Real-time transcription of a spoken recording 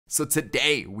So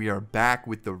today we are back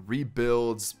with the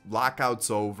rebuilds,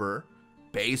 lockout's over,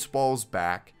 baseball's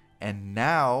back, and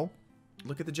now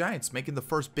look at the Giants making the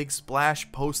first big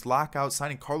splash post-lockout,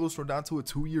 signing Carlos Rodon to a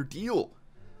 2-year deal.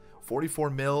 44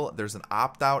 mil, there's an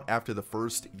opt-out after the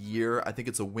first year. I think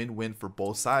it's a win-win for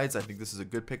both sides. I think this is a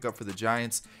good pickup for the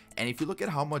Giants. And if you look at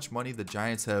how much money the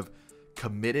Giants have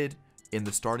committed in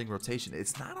the starting rotation,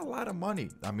 it's not a lot of money.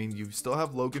 I mean, you still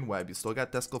have Logan Webb, you still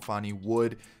got Desclafani,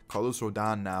 Wood, Carlos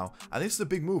Rodon now. I think this is a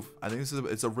big move. I think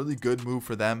it's a really good move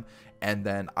for them. And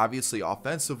then obviously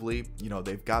offensively, you know,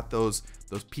 they've got those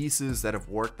pieces that have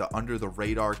worked, the under the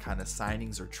radar kind of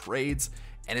signings or trades.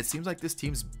 And it seems like this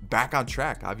team's back on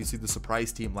track. Obviously the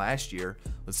surprise team last year.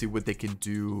 Let's see what they can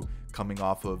do coming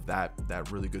off of that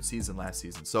really good season last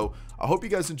season. So I hope you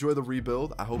guys enjoy the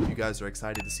rebuild. I hope you guys are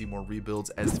excited to see more rebuilds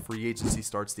as the free agency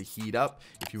starts to heat up.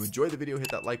 If you enjoyed the video, hit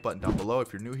that like button down below.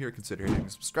 If you're new here, consider hitting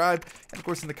subscribe. And of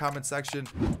course in the comment section,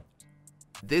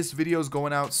 this video is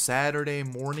going out Saturday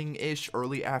morning-ish,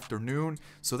 early afternoon,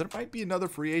 so there might be another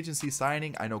free agency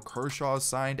signing. I know Kershaw is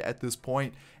signed at this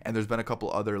point, and there's been a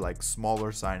couple other like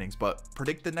smaller signings, but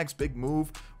predict the next big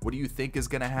move. What do you think is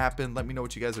going to happen? Let me know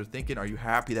what you guys are thinking. Are you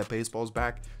happy that baseball's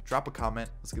back? Drop a comment.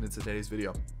 Let's get into today's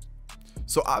video.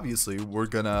 So obviously we're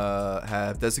gonna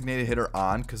have designated hitter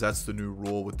on because that's the new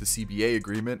rule with the CBA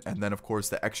agreement, and then of course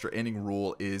the extra inning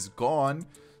rule is gone.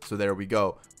 So there we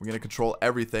go. We're gonna control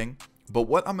everything. But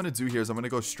what I'm going to do here is I'm going to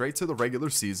go straight to the regular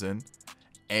season.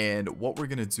 And what we're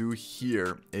going to do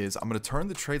here is I'm going to turn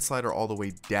the trade slider all the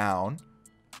way down.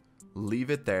 Leave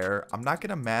it there. I'm not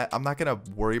going to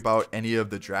worry about any of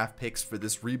the draft picks for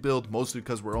this rebuild, mostly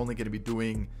because we're only going to be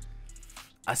doing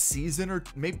a season or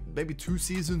maybe 2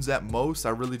 seasons at most. I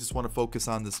really just want to focus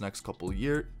on this next couple of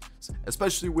years,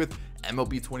 especially with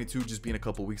MLB 22 just being a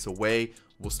couple weeks away.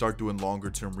 We'll start doing longer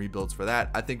term rebuilds for that.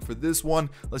 I think for this one,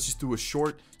 let's just do a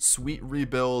short, sweet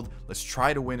rebuild. Let's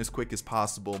try to win as quick as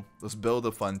possible. Let's build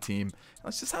a fun team.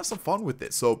 Let's just have some fun with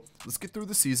it. So let's get through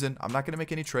the season. I'm not going to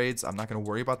make any trades. I'm not going to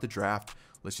worry about the draft.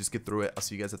 Let's just get through it. I'll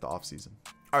see you guys at the offseason.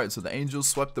 All right, so the Angels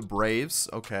swept the Braves.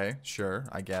 Okay, sure,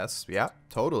 I guess. Yeah,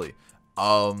 totally.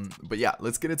 But yeah,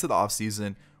 let's get into the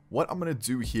offseason. What I'm going to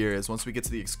do here is once we get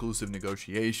to the exclusive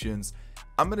negotiations,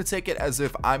 I'm going to take it as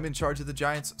if I'm in charge of the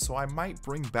Giants. So I might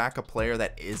bring back a player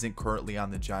that isn't currently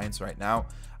on the Giants right now.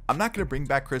 I'm not going to bring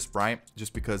back Chris Bryant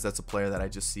just because that's a player that I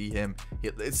just see him.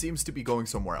 It seems to be going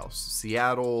somewhere else.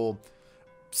 Seattle,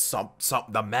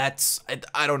 the Mets.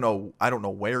 I don't know. I don't know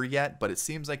where yet, but it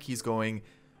seems like he's going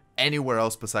anywhere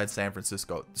else besides San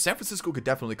Francisco. San Francisco could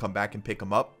definitely come back and pick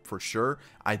him up for sure.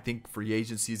 I think free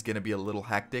agency is going to be a little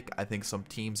hectic. I think some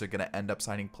teams are going to end up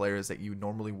signing players that you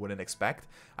normally wouldn't expect.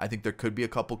 I think there could be a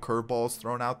couple curveballs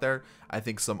thrown out there. I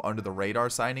think some under the radar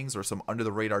signings or some under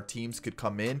the radar teams could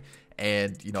come in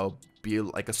and, you know, be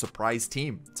like a surprise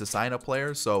team to sign a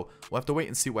player. So we'll have to wait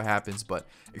and see what happens. But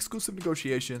exclusive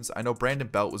negotiations, I know Brandon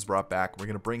Belt was brought back. We're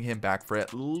going to bring him back for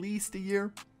at least a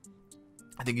year.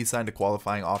 I think he signed a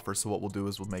qualifying offer, so what we'll do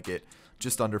is we'll make it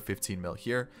just under 15 mil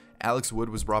here. Alex Wood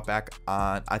was brought back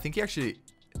on, I think he actually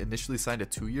initially signed a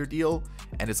 2-year deal,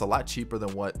 and it's a lot cheaper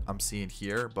than what I'm seeing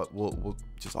here, but we'll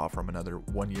just offer him another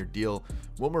 1-year deal.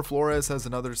 Wilmer Flores has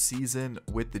another season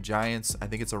with the Giants. I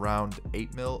think it's around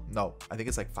 8 mil. No, I think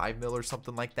it's like 5 mil or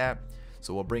something like that.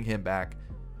 So we'll bring him back.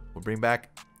 We'll bring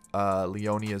back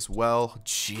Leone as well.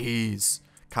 Jeez.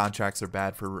 Contracts are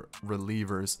bad for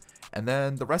relievers, and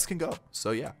then the rest can go.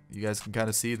 So yeah, you guys can kind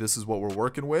of see this is what we're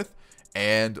working with,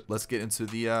 and let's get into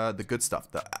the good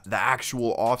stuff, the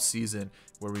actual off season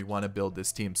where we want to build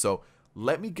this team. So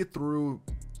let me get through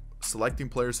selecting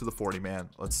players to the 40-man.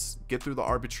 Let's get through the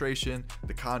arbitration,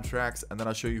 the contracts, and then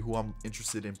I'll show you who I'm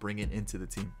interested in bringing into the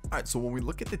team. All right, so when we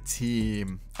look at the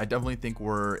team, I definitely think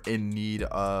we're in need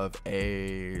of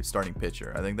a starting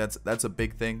pitcher. I think that's a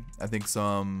big thing. I think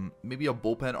maybe a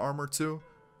bullpen arm or two.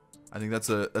 I think that's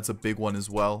a big one as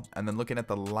well. And then looking at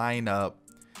the lineup,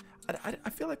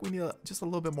 I feel like we need just a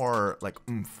little bit more like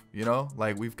oomph, you know?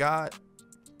 Like we've got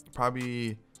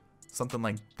probably something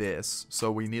like this.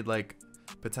 So we need like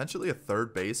potentially a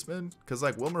third baseman, because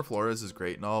like Wilmer Flores is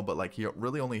great and all, but like he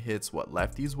really only hits what,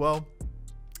 lefties well.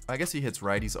 I guess he hits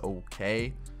righties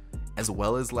okay as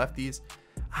well as lefties.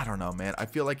 I don't know, man. I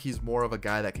feel like he's more of a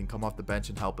guy that can come off the bench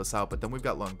and help us out, but then we've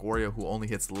got Longoria who only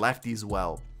hits lefties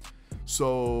well.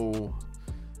 So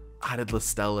how did La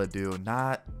Stella do?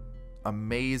 Not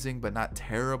amazing, but not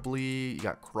terribly. You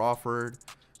got Crawford.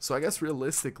 So I guess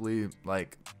realistically,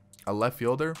 like a left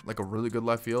fielder, like a really good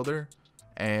left fielder.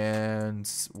 And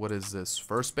what is this,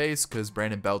 first base, because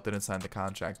Brandon Belt didn't sign the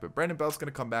contract, but Brandon Belt's going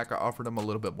to come back. I offered him a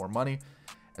little bit more money,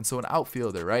 and so an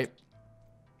outfielder, right?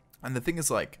 And the thing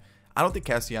is, like, I don't think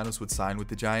Castellanos would sign with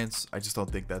the Giants. I just don't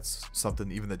think that's something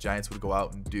even the Giants would go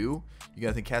out and do. You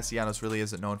gotta think Castellanos really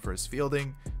isn't known for his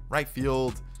fielding. Right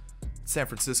field, San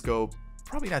Francisco,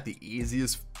 probably not the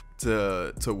easiest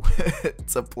to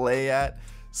to play at.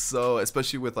 So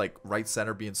especially with like right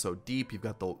center being so deep, you've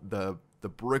got the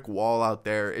brick wall out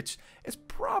there. It's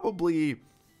probably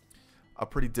a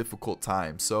pretty difficult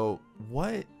time. So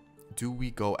what do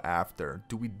we go after?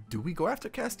 Do we go after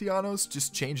Castellanos?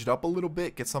 Just change it up a little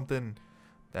bit, get something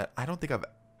that I don't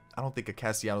think a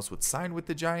Castellanos would sign with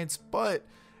the Giants, but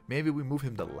maybe we move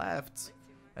him to left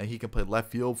and he can play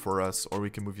left field for us, or we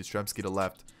can move Yastrzemski to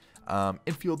left.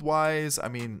 Infield wise, I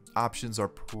mean, options are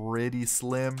pretty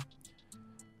slim.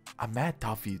 Matt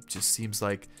Duffy just seems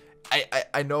like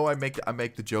I know I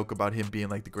make the joke about him being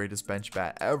like the greatest bench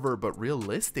bat ever, but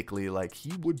realistically, like,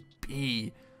 he would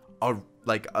be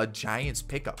a Giants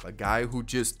pickup, a guy who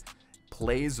just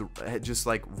plays, just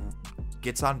like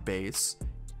gets on base,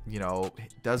 you know,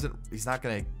 he's not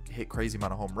gonna hit crazy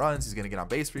amount of home runs, he's gonna get on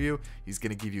base for you, he's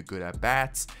gonna give you good at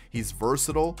bats, he's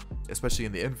versatile, especially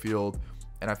in the infield,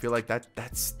 and I feel like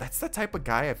that's the type of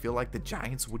guy I feel like the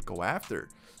Giants would go after.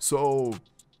 So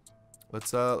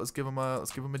let's give him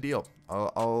a deal.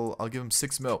 I'll give him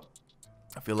 $6 million.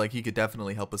 I feel like he could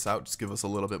definitely help us out, just give us a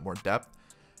little bit more depth.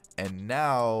 And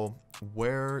now,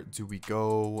 where do we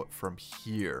go from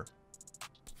here?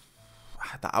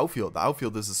 The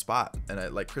outfield is a spot,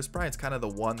 and like Chris Bryant's kind of the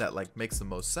one that like makes the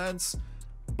most sense,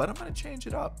 but I'm gonna change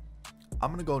it up.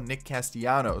 I'm gonna go Nick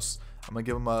Castellanos. I'm gonna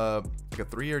give him a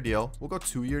 3-year deal. We'll go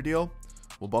 2-year deal.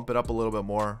 We'll bump it up a little bit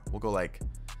more. We'll go like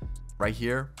right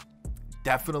here.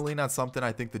 Definitely not something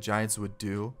I think the Giants would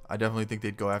do. I definitely think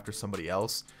they'd go after somebody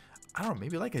else. I don't know,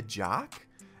 maybe like a Jock.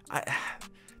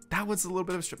 That one's a little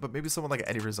bit of a strip, but maybe someone like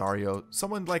Eddie Rosario,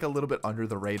 someone like a little bit under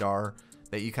the radar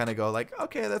that you kind of go like,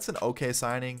 okay, that's an okay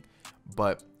signing,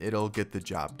 but it'll get the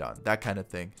job done, that kind of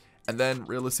thing. And then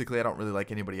realistically, I don't really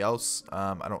like anybody else.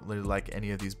 I don't really like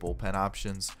any of these bullpen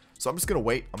options. So I'm just going to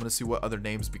wait. I'm going to see what other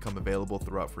names become available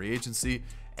throughout free agency.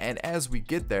 And as we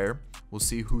get there, we'll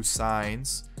see who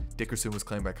signs. Dickerson was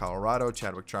claimed by Colorado.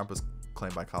 Chadwick Trump was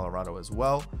claimed by Colorado as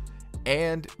well.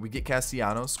 And we get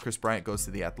Castellanos. Chris Bryant goes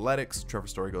to the Athletics. Trevor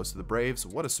Story goes to the Braves.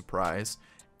 What a surprise.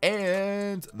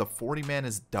 And the 40-man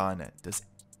is done. Does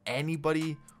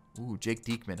anybody... Ooh, Jake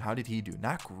Diekman. How did he do?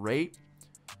 Not great.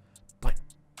 But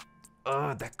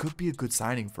that could be a good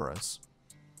signing for us.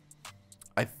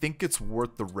 I think it's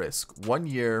worth the risk. 1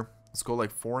 year. Let's go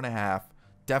like 4.5.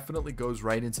 Definitely goes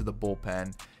right into the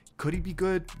bullpen. Could he be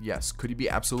good? Yes. Could he be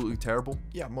absolutely terrible?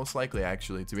 Yeah, most likely,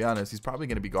 actually. To be honest, he's probably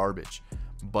going to be garbage.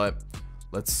 But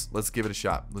let's give it a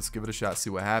shot. Let's give it a shot, see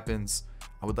what happens.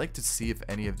 I would like to see if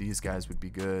any of these guys would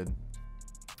be good.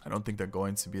 I don't think they're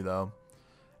going to be, though.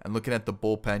 And looking at the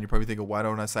bullpen, you're probably thinking, why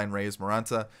don't I sign Reyes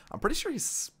Moranta? I'm pretty sure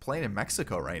he's playing in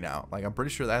Mexico right now. Like, I'm pretty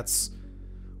sure that's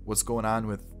what's going on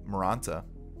with Moranta.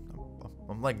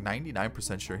 I'm like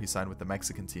 99% sure he signed with the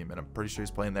Mexican team, and I'm pretty sure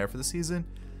he's playing there for the season.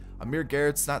 Amir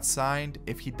Garrett's not signed.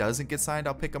 If he doesn't get signed,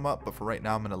 I'll pick him up. But for right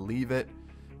now, I'm going to leave it.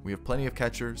 We have plenty of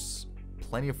catchers,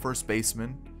 plenty of first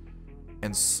basemen.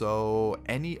 And so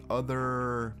any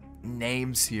other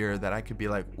names here that I could be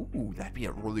like, ooh, that'd be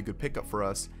a really good pickup for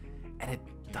us. And it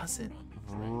doesn't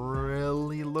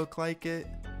really look like it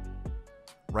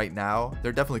right now.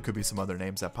 There definitely could be some other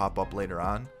names that pop up later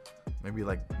on. Maybe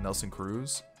like Nelson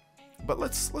Cruz. But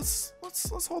let's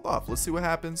hold off. Let's see what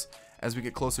happens as we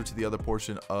get closer to the other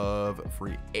portion of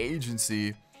free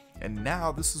agency. And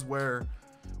now this is where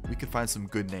we could find some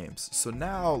good names. So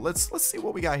now let's see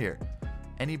what we got here.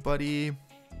 Anybody?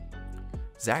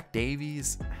 Zach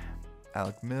Davies,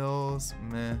 Alec Mills,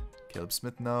 meh. Caleb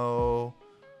Smith, no.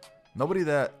 Nobody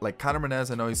that, like Connor Menez,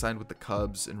 I know he signed with the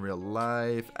Cubs in real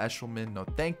life. Eshelman, no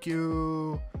thank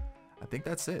you. I think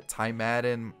that's it. Ty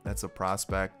Madden, that's a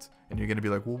prospect. And you're going to be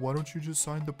like, well, why don't you just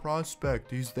sign the prospect?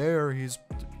 He's there. He's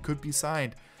could be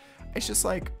signed. It's just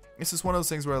like, it's just one of those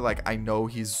things where like, I know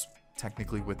he's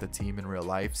technically with the team in real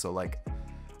life. So like,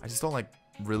 I just don't like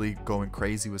really going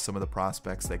crazy with some of the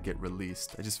prospects that get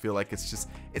released. I just feel like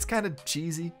it's kind of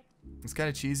cheesy. It's kind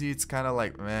of cheesy. It's kind of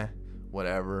like, meh,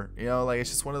 whatever. You know, like, it's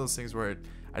just one of those things where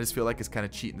I just feel like it's kind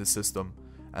of cheating the system.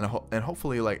 And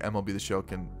hopefully, like, MLB The Show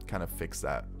can kind of fix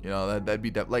that. You know, that'd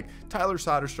be like Tyler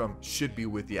Soderstrom should be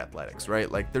with the Athletics,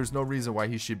 right? Like, there's no reason why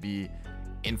he should be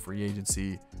in free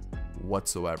agency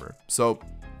whatsoever. So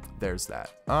there's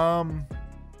that. I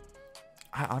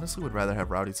honestly would rather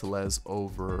have Rowdy Tellez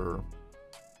over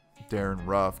Darren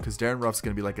Ruff, because Darren Ruff's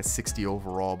gonna be like a 60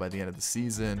 overall by the end of the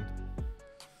season.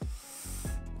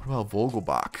 What about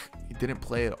Vogelbach? He didn't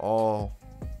play at all.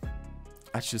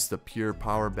 That's just a pure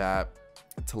power bat.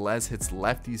 Tellez hits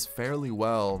lefties fairly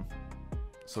well.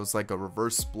 So it's like a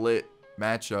reverse split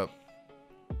matchup.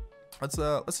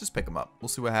 Let's just pick him up. We'll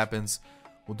see what happens.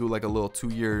 We'll do like a little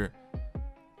two-year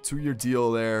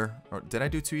deal there. Or did I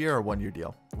do 2-year or 1-year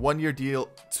deal? 1-year deal,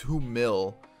 2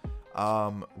 mil.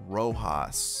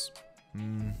 Rojas.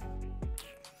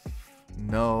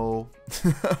 No.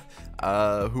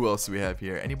 Who else do we have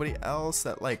here? Anybody else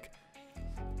that like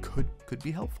could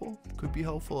be helpful? Could be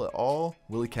helpful at all?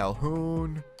 Willie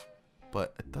Calhoun.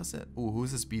 But it doesn't. Ooh,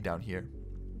 who's this B down here?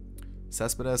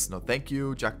 Cespedes, no thank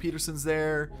you. Jack Peterson's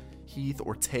there. Heath,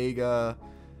 Ortega.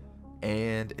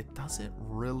 And it doesn't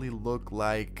really look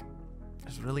like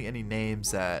there's really any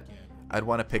names that I'd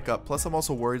want to pick up. Plus, I'm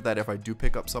also worried that if I do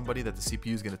pick up somebody, that the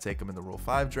CPU is going to take them in the Rule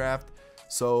 5 draft.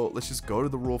 So let's just go to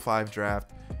the Rule 5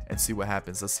 draft and see what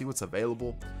happens. Let's see what's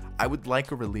available. I would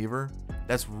like a reliever.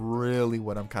 That's really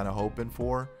what I'm kind of hoping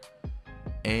for.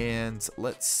 And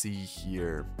let's see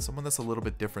here. Someone that's a little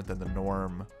bit different than the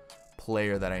norm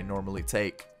player that I normally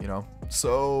take, you know.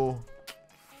 So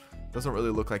doesn't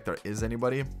really look like there is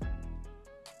anybody.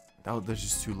 Oh, there's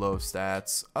just too low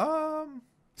stats.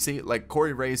 See, like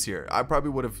Corey Ray's here. I probably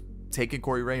would have taken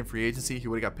Corey Ray in free agency. He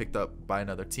would have got picked up by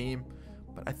another team.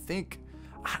 But I think,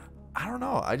 I don't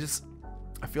know. I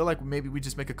feel like maybe we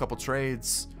just make a couple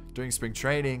trades during spring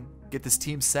training, get this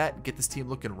team set, get this team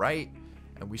looking right,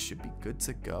 and we should be good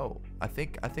to go. I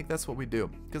think that's what we do.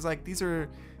 Because like these are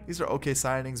okay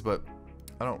signings, but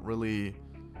I don't really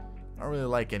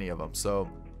like any of them. So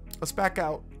let's back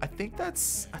out. I think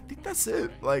that's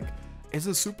it. Like, it's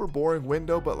a super boring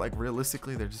window, but like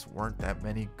realistically, there just weren't that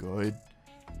many good,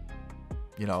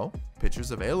 you know,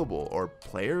 pitchers available or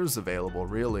players available,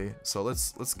 really. So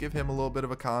let's give him a little bit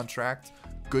of a contract,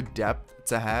 good depth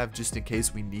to have just in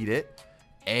case we need it.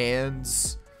 And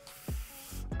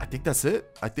I think that's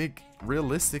it. I think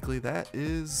realistically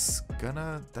that's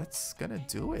gonna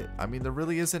do it. I mean, there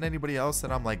really isn't anybody else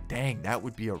that I'm like, dang, that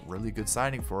would be a really good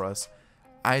signing for us.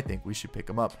 I think we should pick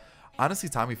him up. Honestly,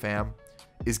 Tommy Pham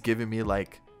is giving me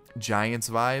like Giants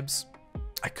vibes.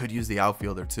 I could use the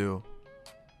outfielder too.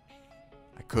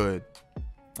 I could.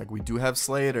 Like, we do have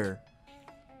Slater,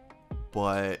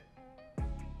 but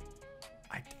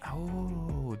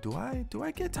do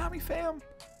I get Tommy Pham?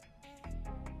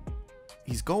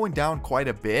 He's going down quite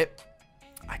a bit.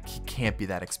 He can't be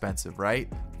that expensive,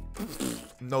 right?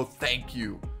 No, thank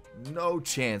you. No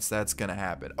chance that's gonna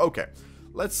happen. Okay,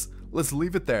 let's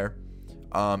leave it there.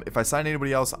 If I sign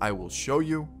anybody else, I will show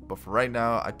you. But for right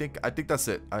now, I think that's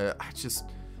it. I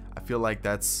feel like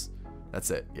that's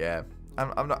it. Yeah, I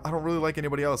don't really like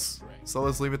anybody else. So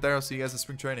let's leave it there. I'll see you guys at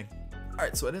spring training. All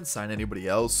right, so I didn't sign anybody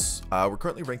else. We're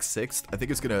currently ranked 6th. I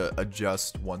think it's gonna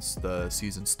adjust once the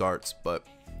season starts. But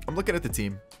I'm looking at the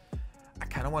team. I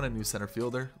kind of want a new center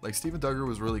fielder. Like, Steven Duggar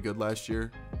was really good last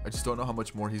year. I just don't know how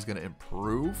much more he's gonna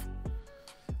improve.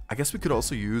 I guess we could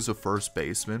also use a first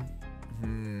baseman.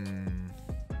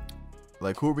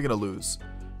 Like, who are we gonna lose?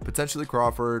 Potentially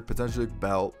Crawford, potentially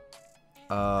Belt.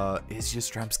 Is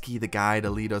Yastrzemski the guy to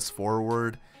lead us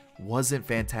forward? Wasn't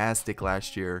fantastic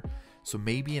last year, so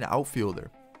maybe an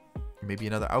outfielder, maybe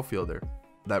another outfielder.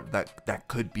 That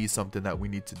could be something that we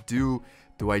need to do.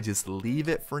 Do I just leave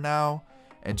it for now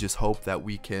and just hope that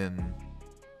we can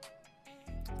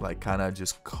like kind of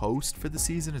just coast for the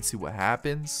season and see what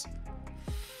happens?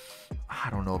 I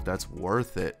don't know if that's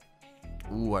worth it.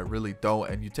 Ooh, I really don't.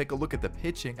 And you take a look at the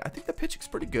pitching. I think the pitching's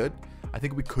pretty good. I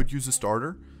think we could use a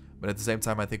starter, but at the same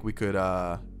time, I think we could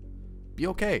be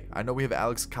okay. I know we have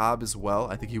Alex Cobb as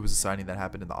well. I think he was a signing that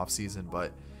happened in the offseason,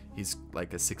 but he's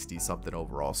like a 60-something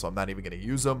overall, so I'm not even going to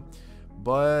use him.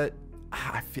 But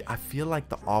I feel like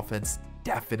the offense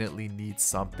definitely needs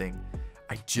something.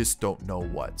 I just don't know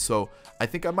what. So I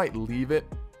think I might leave it.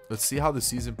 Let's see how the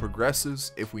season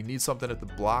progresses. If we need something at the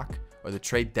block, or the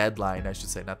trade deadline, I should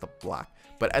say, not the block,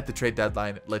 but at the trade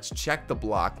deadline, let's check the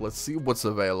block. Let's see what's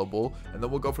available, and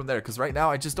then we'll go from there. Because right now,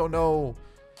 I just don't know.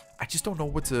 I just don't know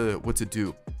what to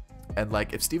do. And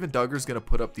like, if Steven Duggar's gonna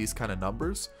put up these kind of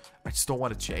numbers, I just don't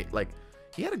want to change. Like,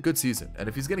 he had a good season, and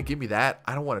if he's gonna give me that,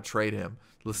 I don't want to trade him.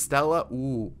 Listella,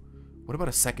 ooh, what about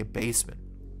a second baseman?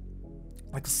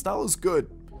 Like, Listella's good,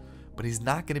 but he's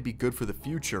not gonna be good for the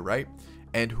future, right?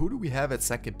 And who do we have at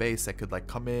second base that could like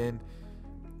come in?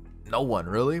 No one,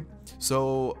 really.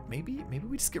 So maybe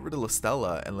we just get rid of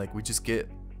Listella and like we just get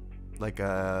like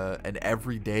an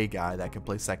everyday guy that can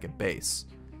play second base.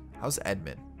 How's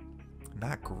Edman?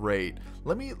 Not great.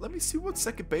 Let me see what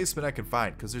second baseman I can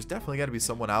find, because there's definitely got to be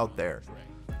someone out there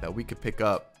that we could pick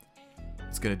up.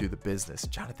 It's gonna do the business.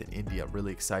 Jonathan India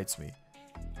really excites me.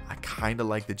 I kind of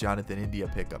like the Jonathan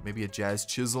India pickup. Maybe a Jazz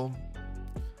Chisholm.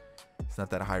 He's not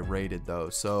that high rated though.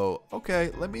 So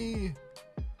okay, let me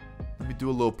do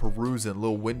a little perusing, a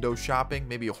little window shopping.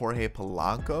 Maybe a Jorge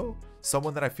Polanco,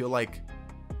 someone that I feel like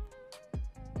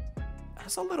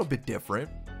that's a little bit different.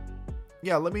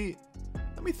 Yeah, let me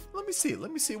see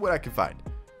what I can find.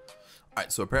 All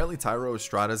right, so apparently Tyro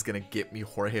Estrada is gonna get me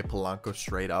Jorge Polanco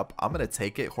straight up. I'm gonna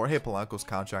take it. Jorge Polanco's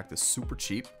contract is super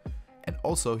cheap, and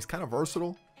also he's kind of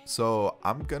versatile, so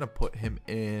I'm gonna put him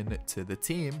in to the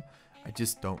team. I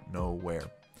just don't know where.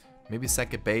 Maybe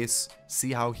second base,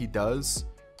 see how he does.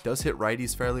 Does hit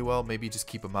righties fairly well. Maybe just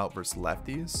keep him out versus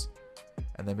lefties,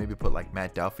 and then maybe put like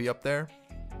Matt Duffy up there.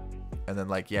 And then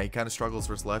like, yeah, he kind of struggles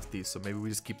versus lefties, so maybe we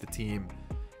just keep the team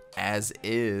as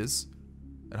is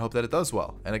and hope that it does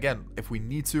well. And again, if we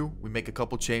need to, we make a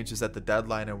couple changes at the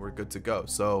deadline and we're good to go.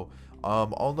 So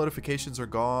all notifications are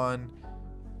gone.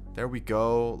 There we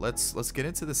go. Let's get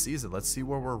into the season. Let's see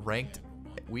where we're ranked.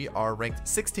 We are ranked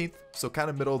 16th, so kind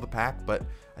of middle of the pack, but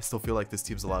I still feel like this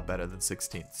team's a lot better than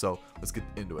 16th. So let's get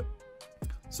into it.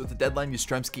 So at the deadline,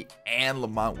 Yastrzemski and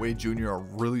Lamont Wade Jr. are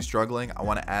really struggling. I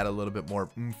want to add a little bit more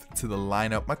oomph to the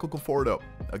lineup. Michael Conforto,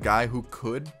 a guy who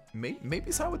could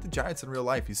maybe sign with the Giants in real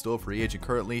life. He's still a free agent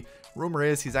currently. Rumor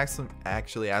is he's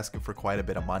actually asking for quite a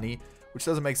bit of money, which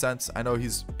doesn't make sense. I know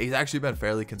he's actually been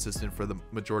fairly consistent for the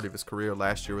majority of his career.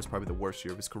 Last year was probably the worst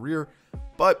year of his career,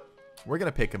 but we're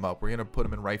going to pick him up. We're going to put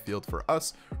him in right field for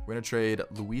us. We're going to trade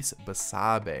Luis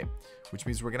Basabe, which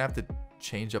means we're going to have to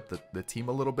change up the team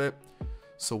a little bit.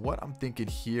 So what I'm thinking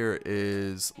here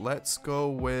is let's go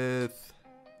with,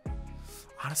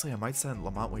 honestly, I might send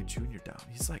Lamont Wade Jr. down.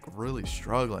 He's like really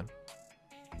struggling.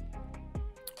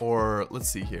 Or let's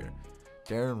see here.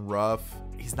 Darren Ruff,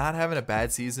 he's not having a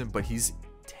bad season, but he's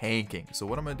tanking. So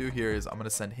what I'm going to do here is I'm going to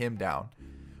send him down.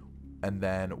 And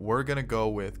then we're going to go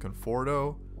with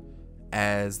Conforto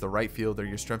as the right fielder.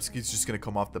 Yastrzemski's just going to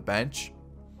come off the bench.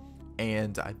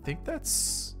 And I think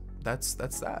that's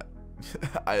that.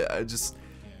 I just,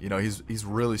 you know, he's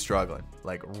really struggling,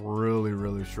 like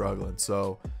really struggling.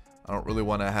 So I don't really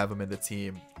want to have him in the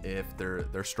team if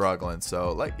they're struggling.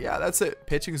 So like, yeah, that's it.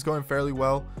 Pitching is going fairly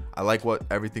well. I like what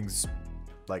everything's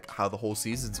like, how the whole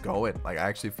season's going. Like, I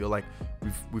actually feel like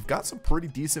we've got some pretty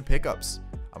decent pickups.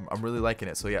 I'm really liking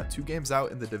it. So yeah, 2 games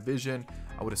out in the division.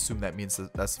 I would assume that means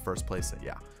that's the first place.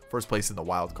 Yeah, first place in the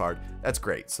wild card. That's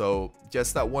great. So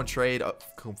just that one trade.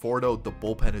 Conforto, the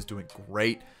bullpen is doing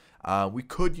great. We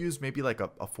could use maybe like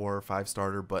a 4 or 5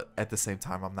 starter, but at the same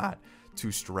time, I'm not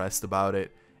too stressed about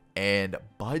it. And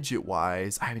budget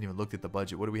wise, I haven't even looked at the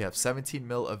budget. What do we have? 17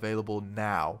 mil available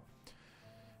now.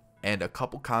 And a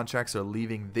couple contracts are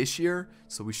leaving this year,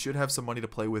 so we should have some money to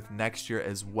play with next year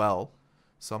as well.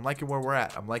 So I'm liking where we're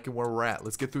at.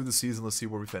 Let's get through the season. Let's see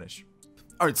where we finish.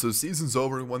 All right, so season's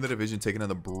over. We won the division, taking on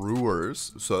the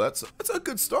Brewers. So that's a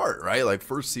good start, right? Like,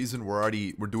 first season, we're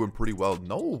doing pretty well.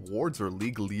 No awards or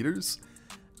league leaders.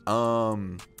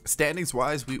 Standings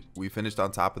wise, we finished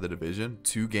on top of the division,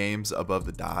 2 games above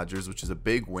the Dodgers, which is a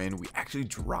big win. We actually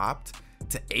dropped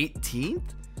to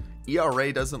 18th.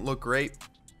 ERA doesn't look great.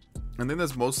 I think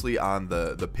that's mostly on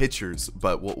the pitchers,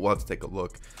 but we'll have to take a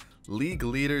look. League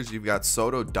leaders, you've got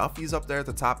Soto. Duffy's up there at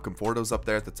the top. Conforto's up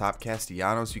there at the top.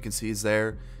 Castellanos, you can see, is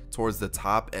there towards the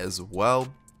top as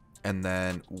well. And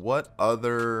then what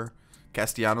other?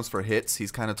 Castellanos for hits,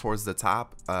 he's kind of towards the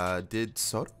top. Did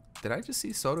I just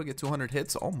see Soto get 200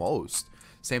 hits? Almost.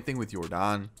 Same thing with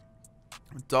Rodon.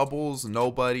 Doubles,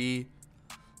 nobody.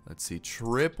 Let's see.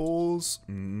 Triples,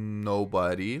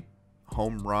 nobody.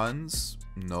 Home runs,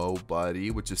 nobody,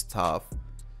 which is tough.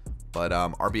 But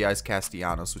RBI's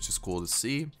Castellanos, which is cool to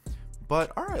see.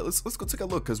 But all right, let's go take a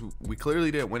look, because we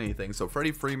clearly didn't win anything. So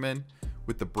Freddie Freeman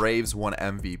with the Braves won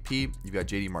MVP. You've got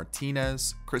JD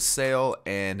Martinez, Chris Sale,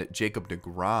 and Jacob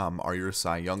deGrom are your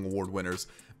Cy Young Award winners.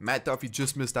 Matt Duffy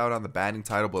just missed out on the batting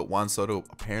title, but Juan Soto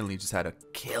apparently just had a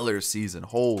killer season.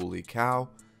 Holy cow,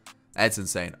 that's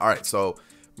insane. All right, so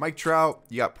Mike Trout,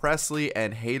 you got Presley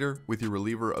and Hader with your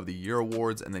Reliever of the Year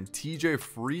awards, and then TJ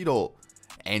Friedl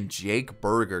and Jake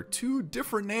Berger, 2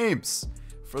 different names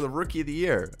for the Rookie of the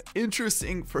Year.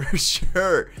 Interesting for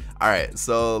sure. All right,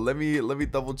 so let me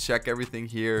double check everything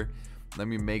here. Let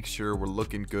me make sure we're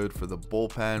looking good for the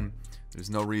bullpen. There's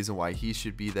no reason why he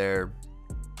should be there.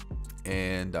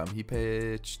 And he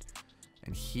pitched.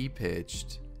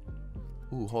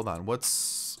 Ooh, hold on.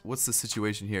 What's the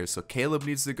situation here? So Caleb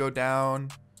needs to go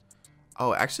down.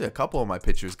 Oh, actually, a couple of my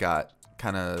pitchers got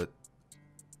kind of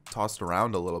tossed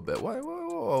around a little bit.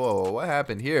 What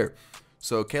happened here?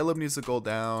 So Caleb needs to go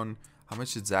down. How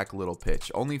much did Zach Little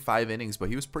pitch? Only 5 innings, but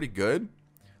he was pretty good.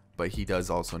 But he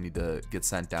does also need to get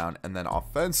sent down. And then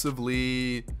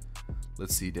offensively,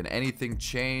 Let's see, did anything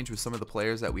change with some of the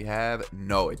players that we have?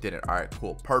 No, it didn't. All right,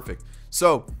 cool, perfect.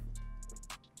 So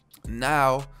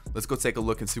now let's go take a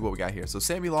look and see what we got here. So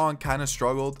Sammy Long kind of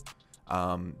struggled.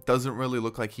 Doesn't really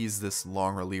look like he's this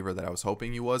long reliever that I was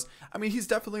hoping he was. I mean, he's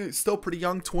definitely still pretty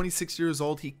young, 26 years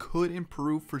old. He could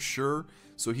improve for sure.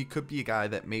 So he could be a guy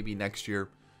that maybe next year,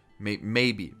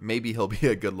 maybe he'll be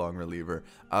a good long reliever.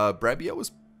 Brebbia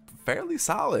was fairly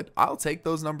solid. I'll take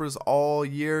those numbers all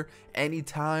year,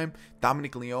 anytime.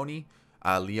 Dominic Leone,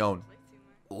 Leone.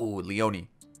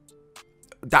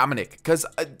 Dominic, because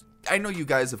I know you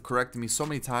guys have corrected me so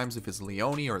many times if it's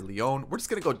Leone or Leone. We're just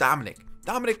going to go Dominic.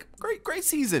 Dominic, great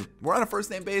season. We're on a first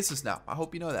name basis now. I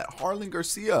hope you know that. Harlan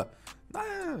Garcia,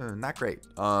 not great.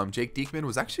 Jake Diekman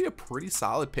was actually a pretty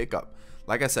solid pickup.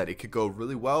 Like I said, it could go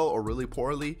really well or really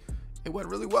poorly. It went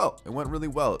really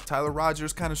well. Tyler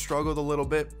Rogers kind of struggled a little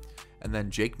bit. And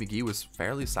then Jake McGee was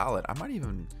fairly solid. I might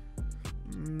even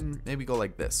maybe go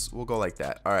like this. We'll go like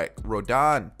that. All right,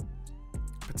 Rodon.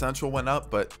 Potential went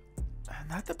up, but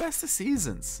not the best of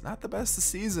seasons.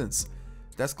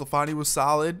 Desclafani was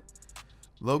solid.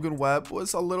 Logan Webb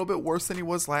was a little bit worse than he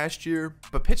was last year,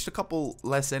 but pitched a couple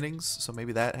less innings, so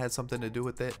maybe that had something to do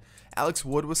with it. Alex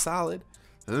Wood was solid.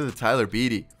 Tyler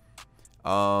Beatty.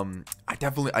 I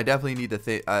definitely need to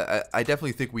think. I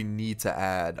definitely think we need to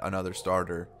add another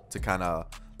starter to kind of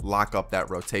lock up that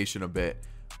rotation a bit.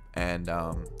 And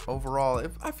overall,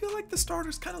 I feel like the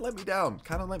starters kind of let me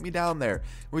down there.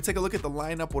 When we take a look at the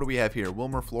lineup, what do we have here?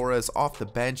 Wilmer Flores off the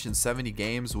bench in 70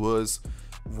 games was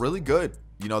really good.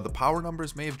 You know, the power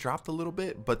numbers may have dropped a little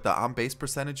bit, but the on-base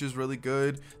percentage is really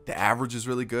good. The average is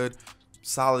really good.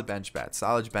 Solid bench bat.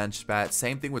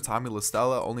 Same thing with Tommy La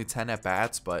Stella, only 10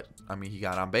 at-bats, but, I mean, he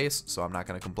got on base, so I'm not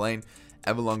going to complain.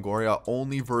 Evan Longoria,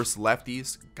 only versus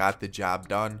lefties, got the job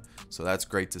done, so that's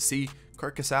great to see.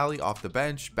 Kurt Casale off the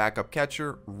bench, backup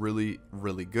catcher, really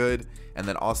good. And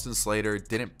then Austin Slater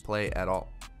didn't play at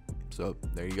all. So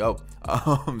there you go.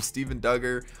 Steven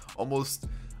Duggar, almost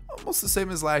the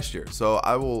same as last year. So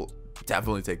I will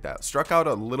definitely take that. Struck out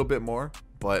a little bit more,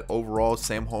 but overall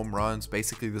same home runs,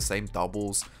 basically the same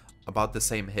doubles, about the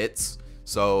same hits.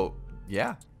 So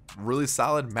yeah, really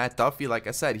solid. Matt Duffy, like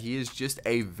I said, he is just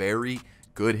a very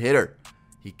good hitter.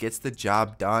 He gets the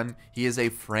job done. He is a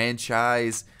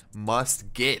franchise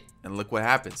must get, and look what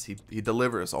happens. He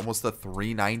delivers almost a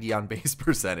 390 on base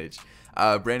percentage.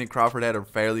 Brandon Crawford had a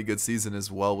fairly good season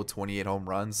as well with 28 home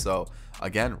runs. So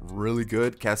again, really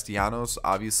good. Castellanos,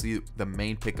 obviously the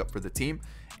main pickup for the team,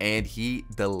 and he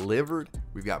delivered.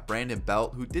 We've got Brandon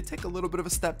Belt, who did take a little bit of a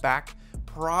step back,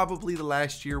 probably the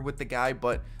last year with the guy,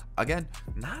 but again,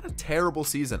 not a terrible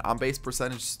season. On base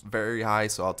percentage very high,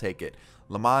 so I'll take it.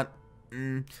 Lamont,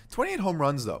 28 home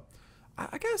runs though.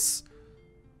 I guess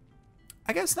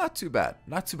not too bad.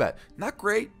 Not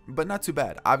great, but not too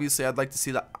bad. Obviously, I'd like to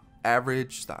see the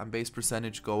average, the on-base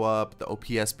percentage go up, the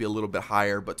OPS be a little bit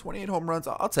higher, but 28 home runs,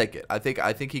 I'll take it. I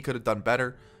think he could have done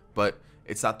better, but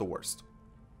it's not the worst.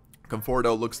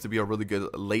 Conforto looks to be a really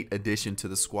good late addition to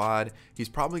the squad. He's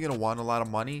probably going to want a lot of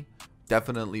money,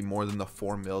 definitely more than the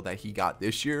 $4 million that he got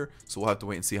this year, so we'll have to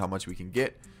wait and see how much we can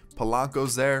get.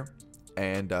 Polanco's there,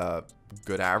 and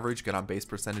good average, good on base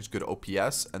percentage, good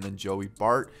OPS. And then Joey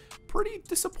Bart, pretty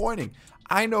disappointing.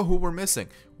 I know who we're missing.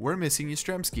 We're missing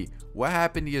Yastrzemski. What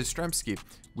happened to Yastrzemski?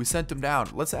 We sent him down.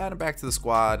 Let's add him back to the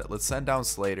squad. Let's send down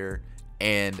Slater.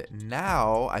 And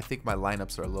now I think my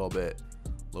lineups are a little bit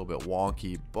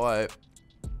wonky, but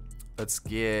let's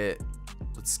get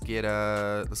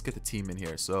the team in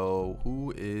here. So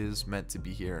who is meant to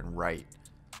be here and right?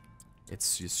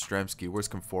 It's Yastrzemski. Where's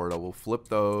Conforto? We'll flip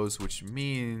those, which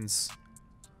means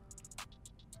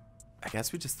I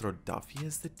guess we just throw Duffy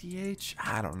as the DH.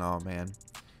 I don't know, man.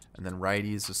 And then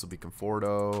righties, this will be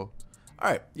Conforto. All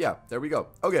right, yeah, there we go.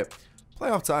 Okay,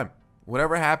 playoff time.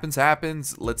 Whatever happens,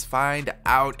 happens. Let's find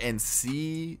out and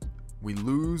see. We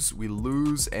lose,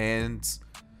 and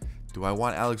do I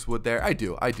want Alex Wood there? I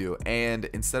do. And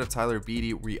instead of Tyler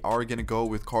Beatty, we are going to go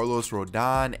with Carlos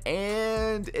Rodon,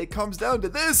 and it comes down to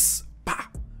this. Bah!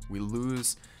 We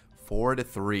lose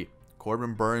 4-3.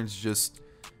 Corbin Burns just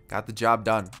got the job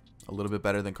done. A little bit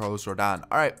better than Carlos Rodon.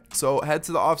 All right, so head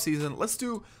to the offseason. Let's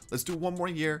do one more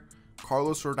year.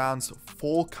 Carlos Rodon's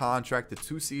full contract, the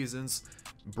 2 seasons.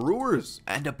 Brewers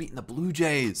end up beating the Blue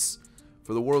Jays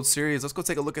for the World Series. Let's go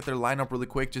take a look at their lineup really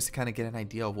quick just to kind of get an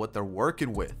idea of what they're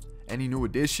working with. Any new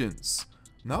additions?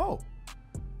 No,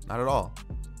 not at all.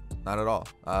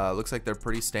 Looks like they're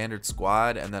pretty standard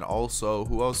squad. And then also,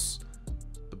 who else?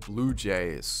 The Blue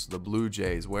Jays.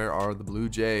 Where are the Blue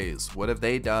Jays? What have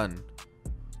they done?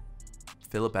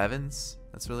 Phillip Evans?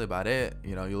 That's really about it.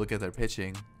 You know, you look at their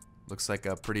pitching. Looks like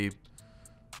a pretty...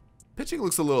 Pitching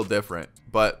looks a little different,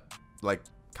 but like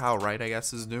Kyle Wright, I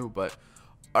guess, is new. But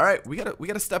all right, we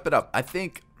gotta step it up. I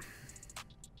think.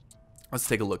 Let's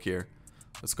take a look here.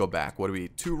 Let's go back. What do we?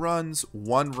 2 runs,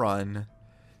 1 run.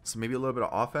 So maybe a little bit of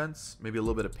offense, maybe a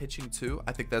little bit of pitching too.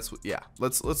 I think that's what. Yeah,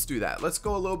 let's do that. Let's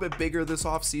go a little bit bigger this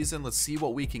offseason. Let's see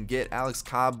what we can get. Alex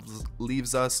Cobb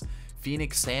leaves us.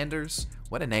 Phoenix Sanders,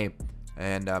 what a name,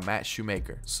 and Matt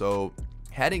Shoemaker. So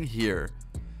heading here,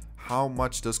 how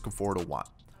much does Conforto want?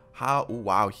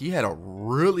 Wow, he had a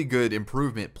really good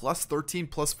improvement. Plus 13,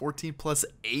 plus 14, plus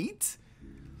 8.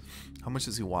 How much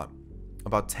does he want?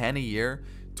 About 10 a year.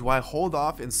 Do I hold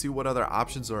off and see what other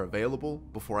options are available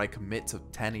before I commit to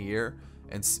 10 a year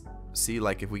and see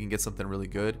like if we can get something really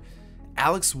good?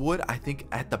 Alex Wood, I think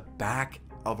at the back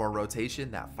of our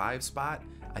rotation, that 5 spot,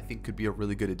 I think could be a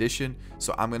really good addition.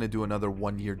 So I'm gonna do another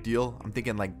 1-year deal. I'm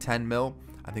thinking like 10 mil.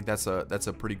 I think that's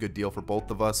a pretty good deal for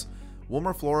both of us.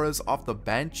 Wilmer Flores off the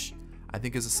bench, I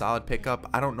think is a solid pickup.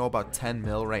 I don't know about 10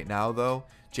 mil right now though.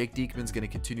 Jake Diekman's going to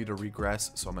continue to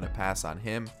regress, so I'm going to pass on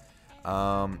him.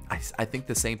 I think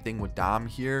the same thing with Dom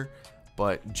here,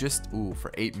 but just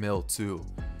for 8 mil too.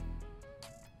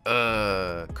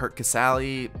 Kurt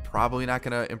Casale, probably not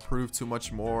going to improve too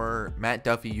much more. Matt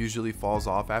Duffy usually falls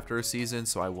off after a season,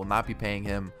 so I will not be paying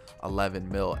him 11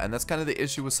 mil. And that's kind of the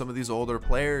issue with some of these older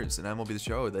players in MLB The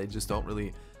Show. They just don't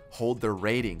really hold their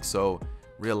rating. So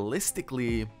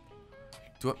realistically,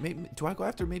 do I go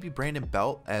after maybe Brandon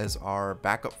Belt as our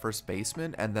backup first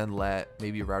baseman and then let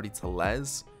maybe Rowdy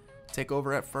Tellez take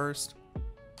over at first?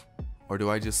 Or do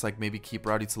I just like maybe keep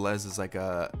Rowdy Tellez as like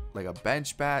a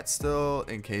bench bat still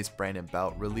in case Brandon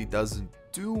Belt really doesn't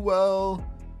do well?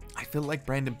 I feel like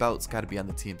Brandon Belt's got to be on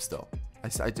the team still. I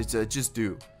just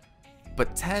do.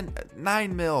 But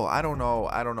 9 mil, I don't know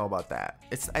about that.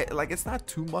 It's not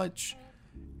too much,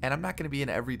 and I'm not going to be an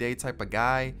everyday type of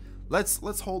guy.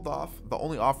 Let's hold off. The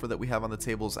only offer that we have on the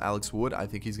table is Alex Wood. I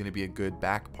think he's going to be a good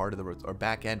back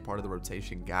end part of the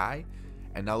rotation guy.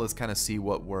 And now let's kind of see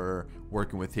what we're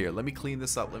working with here. Let me clean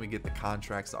this up. Let me get the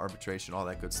contracts, the arbitration, all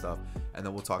that good stuff, and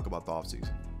then we'll talk about the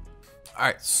offseason. All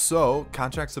right, so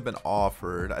contracts have been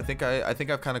offered. I think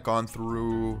I've kind of gone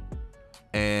through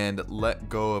and let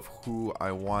go of who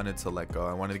I wanted to let go.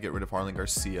 I wanted to get rid of Harlan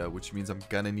Garcia, which means I'm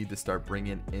gonna need to start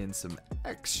bringing in some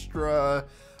a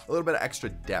little bit of extra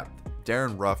depth.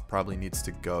 Darren Ruff probably needs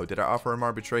to go. Did I offer him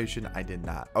arbitration? I did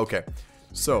not. Okay,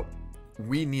 so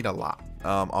we need a lot.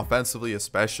 Offensively,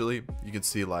 especially, you can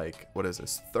see like, what is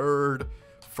this? Third,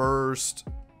 first,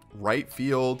 right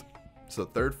field. So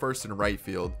third, first, and right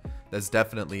field. That's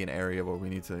definitely an area where we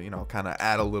need to, kind of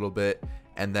add a little bit.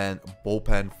 And then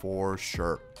bullpen for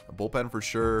sure. A bullpen for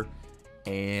sure.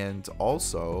 And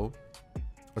also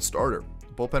a starter.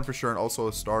 Bullpen for sure and also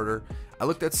a starter. I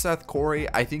looked at Seth Corey.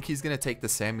 I think he's going to take the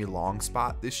Sammy Long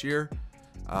spot this year.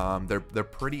 They're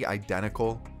pretty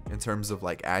identical in terms of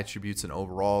like attributes and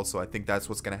overall. So I think that's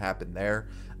what's going to happen there.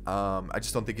 I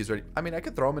just don't think he's ready. I mean, I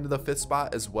could throw him into the 5th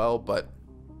spot as well, but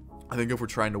I think if we're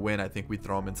trying to win, I think we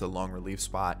throw him into the long relief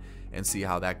spot and see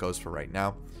how that goes for right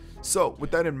now. So with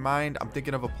that in mind, I'm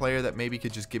thinking of a player that maybe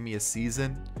could just give me a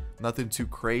season. Nothing too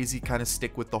crazy. Kind of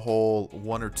stick with the whole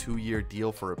 1 or 2 year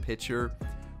deal for a pitcher.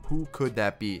 Who could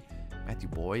that be? Matthew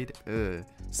Boyd?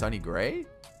 Sonny Gray?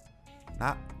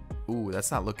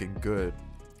 That's not looking good.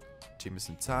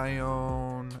 Jameson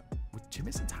Tyone. Would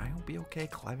Jameson Tyone be okay?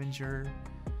 Clevenger?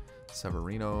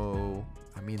 Severino?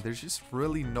 I mean, there's just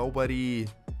really nobody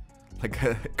like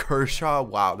a Kershaw.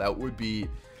 Wow, that would be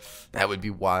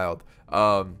wild.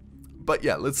 But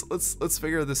yeah, let's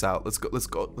figure this out. Let's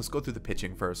go through the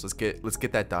pitching first. Let's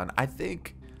get that done. I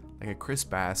think like a Chris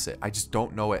Bassett, I just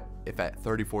don't know if at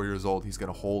 34 years old he's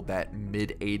gonna hold that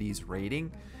mid-80s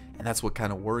rating, and that's what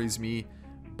kind of worries me.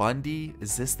 Bundy,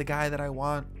 is this the guy that I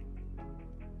want?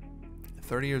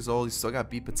 30 years old, he's still got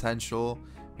beat potential,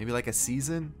 maybe like a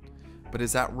season, but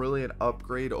is that really an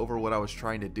upgrade over what I was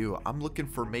trying to do? I'm looking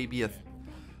for maybe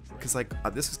because like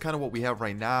this is kind of what we have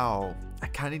right now. I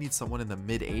kind of need someone in the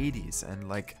mid-80s, and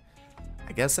like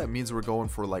I guess that means we're going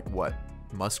for like what,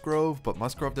 Musgrove, but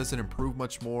Musgrove doesn't improve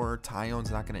much more.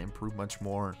 Tyone's not going to improve much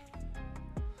more.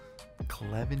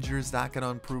 Clevenger's not going to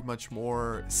improve much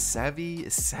more. Sevy,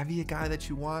 is Sevy a guy that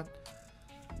you want?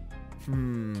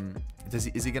 Is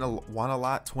he going to want a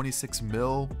lot? 26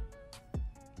 mil.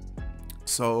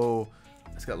 So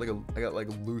I got like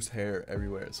loose hair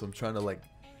everywhere. So I'm trying to like,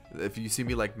 if you see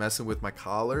me like messing with my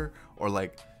collar or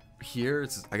like here,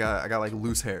 I got like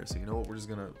loose hair. So you know what? We're just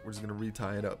gonna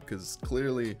retie it up because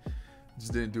clearly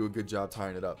just didn't do a good job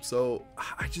tying it up. So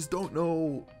I just don't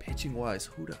know pitching wise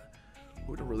who to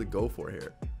really go for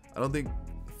here. I don't think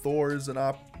Thor's an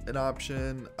an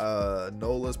option.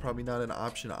 Nola's probably not an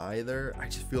option either. I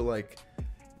just feel like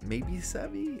maybe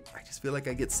Sevy. I just feel like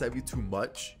I get Sevy too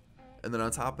much. And then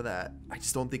on top of that, I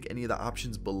just don't think any of the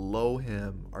options below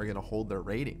him are going to hold their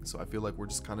rating. So I feel like we're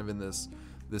just kind of in this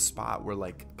spot where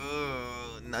like,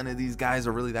 none of these guys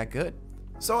are really that good.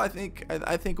 So I think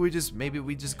we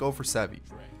just go for Sevy.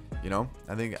 You know,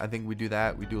 I think we do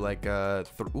that. We do like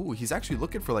ooh, he's actually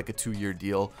looking for like a 2-year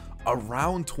deal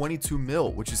around 22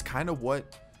 mil, which is kind of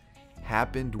what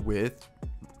happened with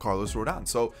Carlos Rodon.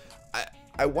 So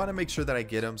I want to make sure that I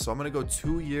get him. So I'm going to go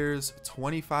 2 years,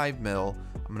 25 mil.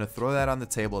 I'm going to throw that on the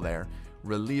table there.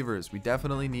 Relievers. We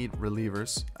definitely need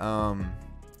relievers.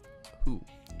 Who?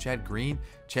 Chad Green?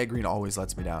 Chad Green always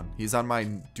lets me down. He's on my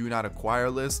do not acquire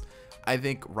list. I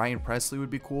think Ryan Presley would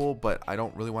be cool, but I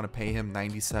don't really want to pay him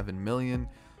 97 million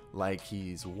like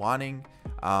he's wanting.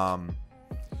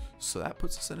 So that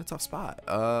puts us in a tough spot.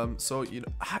 So, you know,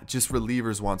 just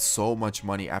relievers want so much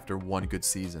money after one good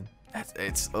season.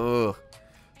 It's ugh.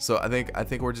 So I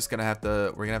think we're just gonna have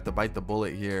to bite the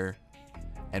bullet here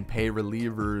and pay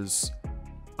relievers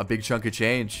a big chunk of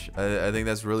change. I think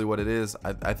that's really what it is.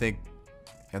 I think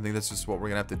that's just what we're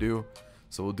gonna have to do.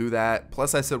 So we'll do that.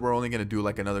 Plus, I said we're only gonna do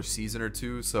like another season or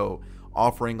two. So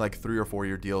offering like 3 or 4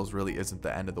 year deals really isn't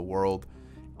the end of the world.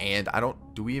 And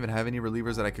do we even have any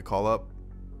relievers that I could call up?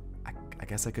 I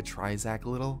guess I could try Zach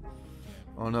Little.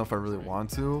 I don't know if I really want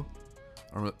to.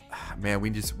 Man, we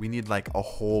need like a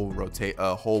whole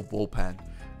bullpen,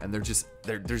 and there's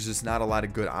just not a lot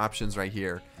of good options right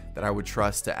here that I would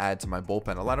trust to add to my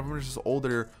bullpen. A lot of them are just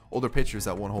older pitchers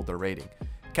that won't hold their rating.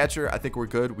 Catcher, I think we're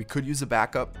good. We could use a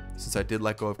backup since I did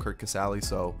let go of Kurt Casale,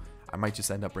 so I might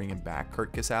just end up bringing back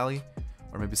Kurt Casale,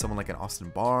 or maybe someone like an Austin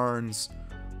Barnes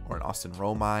or an Austin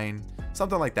Romine,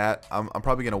 something like that. I'm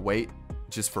probably gonna wait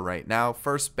just for right now.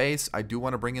 First base, I do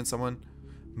want to bring in someone.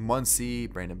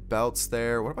 Muncy, Brandon Belt's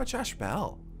there. What about Josh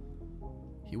Bell?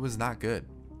 He was not good,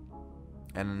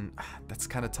 and that's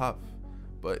kind of tough,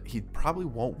 but he probably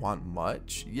won't want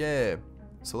much. Yeah,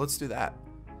 so let's do that.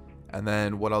 And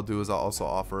then what I'll do is I'll also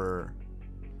offer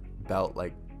Belt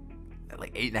like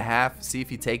 8.5. See if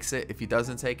he takes it. If he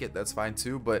doesn't take it, that's fine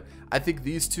too. But I think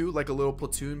these two, like a little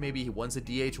platoon, maybe one's a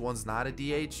DH, one's not a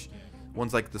DH,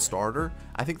 one's like the starter.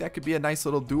 I think that could be a nice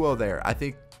little duo there. I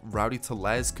think Rowdy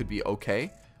Tellez could be okay,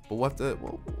 but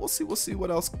we'll see what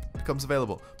else becomes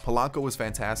available. Polanco was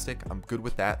fantastic. I'm good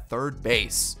with that. Third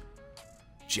base,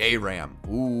 J-Ram.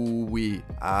 Ooh,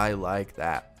 I like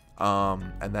that.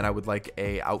 And then I would like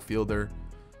a outfielder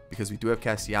because we do have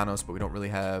Castellanos, but we don't really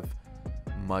have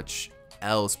much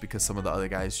else because some of the other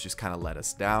guys just kind of let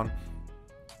us down.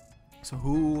 So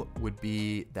who would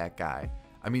be that guy?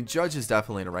 I mean, Judge is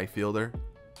definitely a right fielder.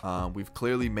 We've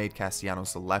clearly made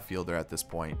Castellanos a left fielder at this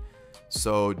point.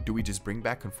 So do we just bring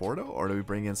back Conforto, or do we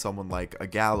bring in someone like a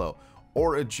Gallo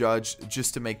or a Judge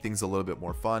just to make things a little bit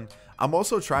more fun? I'm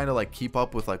also trying to like keep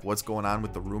up with like what's going on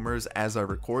with the rumors as I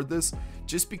record this,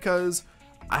 just because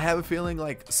I have a feeling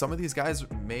like some of these guys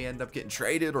may end up getting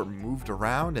traded or moved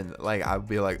around, and like I'll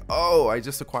be like, oh, I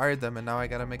just acquired them and now I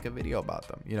gotta make a video about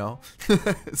them, you know?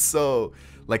 So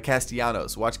like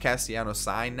Castellanos, watch Castellanos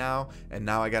sign now, and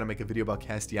now I gotta make a video about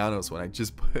Castellanos when I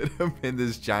just put him in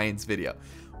this Giants video.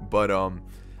 But I'm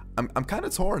kind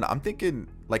of torn. I'm thinking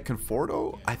like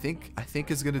Conforto, I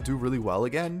think is gonna do really well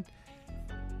again.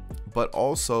 But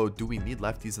also, do we need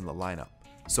lefties in the lineup?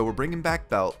 So we're bringing back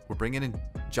Belt. We're bringing in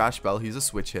Josh Bell. He's a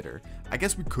switch hitter. I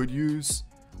guess we could use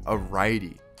a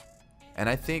righty. And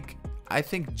I think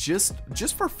just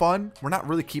for fun, we're not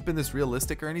really keeping this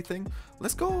realistic or anything.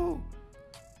 Let's go.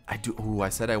 I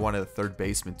said I wanted a third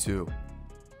baseman too.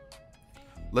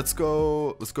 Let's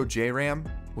go J-Ram.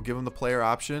 We'll give him the player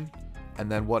option. And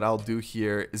then what I'll do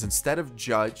here is instead of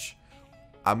Judge,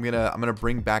 I'm gonna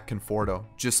bring back Conforto,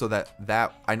 just so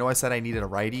that I know I said I needed a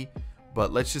righty,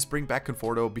 but let's just bring back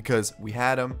Conforto because we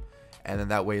had him, and then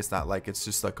that way it's not like it's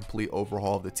just a complete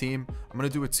overhaul of the team. I'm gonna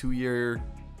do a 2-year,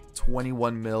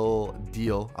 21 mil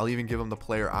deal. I'll even give him the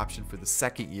player option for the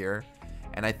second year,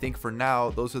 and I think for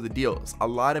now those are the deals. A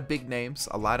lot of big names,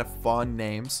 a lot of fun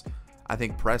names. I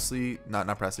think Presley, not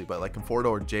Presley, but like Conforto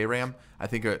or J-Ram, I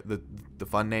think are the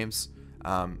fun names,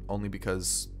 only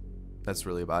because that's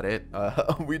really about it.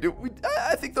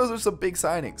 I think those are some big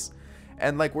signings,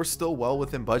 and like we're still well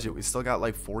within budget. We still got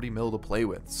like 40 mil to play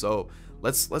with. So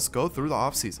let's go through the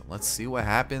offseason. Let's see what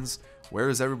happens. Where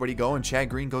is everybody going? Chad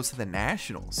Green goes to the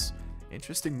Nationals.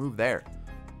 Interesting move there.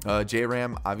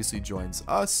 J-Ram obviously joins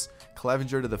us.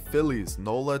 Clevenger to the Phillies.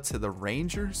 Nola to the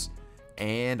Rangers.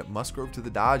 And Musgrove to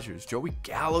the Dodgers. Joey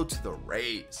Gallo to the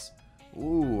Rays.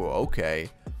 Ooh, okay.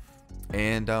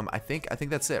 And I think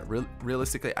that's it.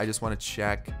 Realistically, I just want to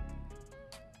check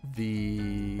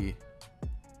the.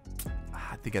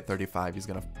 I think at 35 he's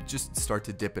gonna just start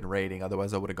to dip in rating.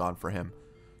 Otherwise, I would have gone for him.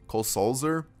 Cole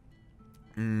Sulzer.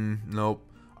 Nope.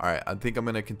 All right, I think I'm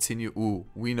gonna continue. Ooh,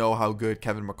 we know how good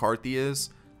Kevin McCarthy is.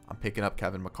 I'm picking up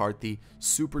Kevin McCarthy.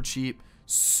 Super cheap,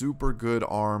 super good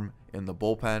arm in the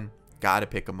bullpen. Gotta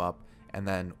pick him up. And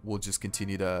then we'll just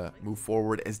continue to move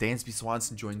forward as Dansby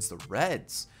Swanson joins the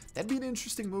Reds. That'd be an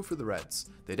interesting move for the Reds.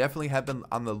 They definitely have been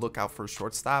on the lookout for a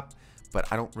shortstop,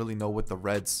 but I don't really know what the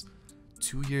Reds.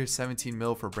 2 years, 17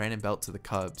 mil for Brandon Belt to the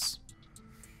Cubs.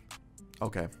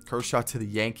 Okay, Kershaw to the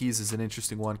Yankees is an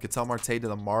interesting one. Ketel Marte to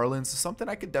the Marlins is something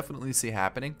I could definitely see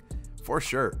happening. For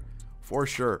sure. For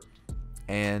sure.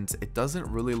 And it doesn't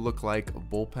really look like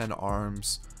bullpen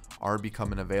arms are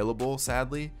becoming available,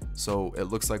 sadly. So it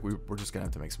looks like we're just going to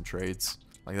have to make some trades.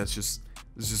 Like, that's just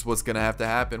what's going to have to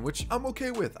happen, which I'm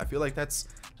okay with. I feel like that's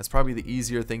probably the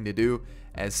easier thing to do,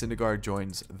 as Syndergaard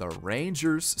joins the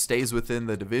Rangers, stays within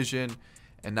the division.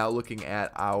 And now looking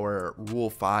at our Rule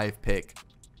 5 pick.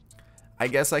 I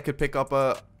guess I could pick up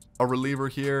a reliever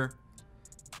here.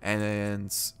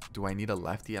 And do I need a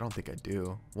lefty? I don't think I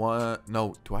do.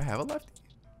 No, do I have a lefty?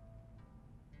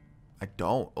 I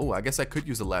don't. Oh, I guess I could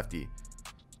use a lefty.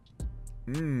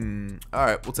 All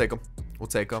right, we'll take him. We'll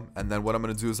take him. And then what I'm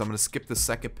going to do is I'm going to skip the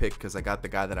second pick because I got the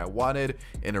guy that I wanted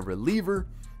in a reliever.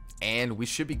 And we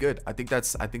should be good. I think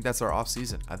that's our off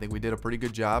season. I think we did a pretty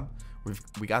good job.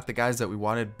 We got the guys that we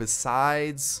wanted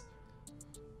besides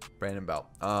Brandon Belt.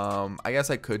 I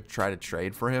guess I could try to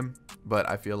trade for him, but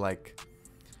I feel like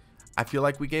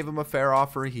we gave him a fair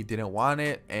offer. He didn't want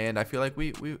it, and I feel like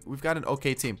we've got an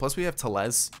okay team. Plus we have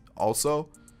Tellez also.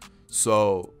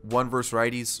 So one versus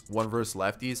righties, one versus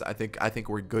lefties. I think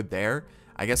we're good there.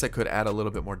 I guess I could add a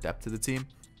little bit more depth to the team.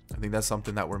 I think that's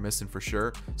something that we're missing for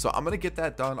sure. So I'm going to get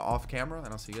that done off camera, and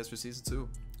I'll see you guys for season 2.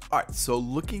 All right, so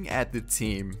looking at the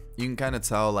team, you can kind of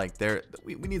tell like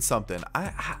we need something.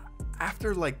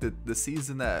 After like the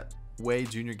season that Wade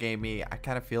Jr. gave me, I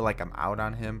kind of feel like I'm out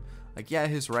on him. Like, yeah,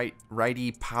 his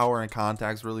righty power and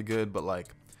contact's really good, but like,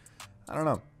 I don't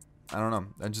know.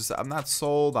 I'm not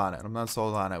sold on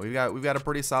it. We've got a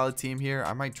pretty solid team here.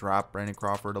 I might drop Brandon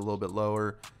Crawford a little bit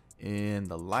lower in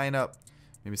the lineup.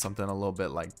 Maybe something a little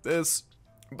bit like this.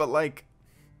 But like,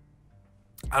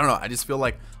 I don't know. I just feel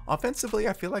like offensively,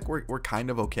 I feel like we're kind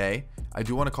of okay. I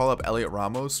do want to call up Elliot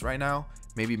Ramos right now.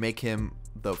 Maybe make him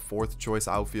the 4th choice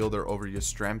outfielder over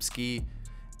Yastrzemski.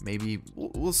 Maybe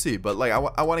we'll see. But like,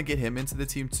 I want to get him into the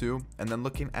team too. And then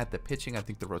looking at the pitching, I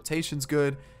think the rotation's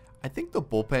good. I think the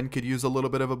bullpen could use a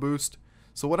little bit of a boost.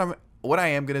 So what I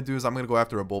am gonna do is I'm gonna go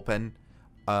after a bullpen,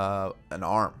 an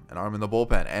arm in the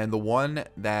bullpen, and the one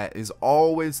that is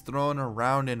always thrown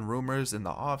around in rumors in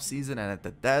the offseason and at the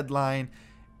deadline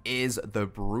is the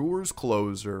Brewers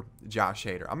closer, Josh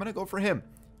Hader. I'm gonna go for him.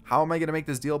 How am I gonna make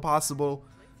this deal possible?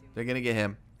 They're gonna get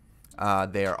him.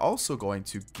 They are also going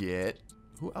to get.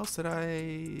 Who else did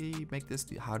I make this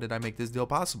deal? How did I make this deal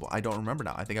possible? I don't remember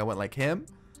now. I think I went like him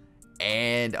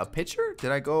and a pitcher.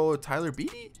 Did I go Tyler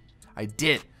Beatty? I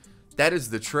did. That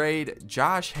is the trade.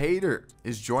 Josh Hader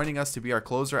is joining us to be our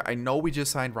closer. I know we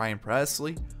just signed Ryan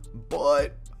Presley,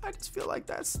 but I just feel like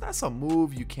that's a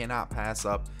move you cannot pass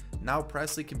up. Now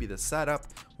Presley can be the setup.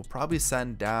 We'll probably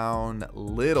send down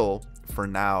Little for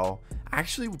now.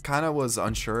 Actually, kind of was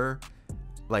unsure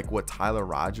like what Tyler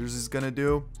Rogers is gonna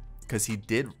do, because he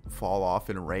did fall off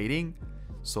in rating.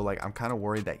 So like, I'm kind of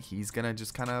worried that he's gonna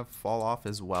just kind of fall off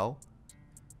as well.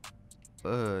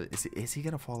 Is he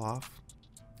gonna fall off?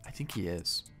 I think he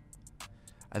is.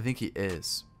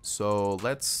 So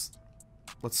let's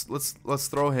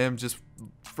throw him just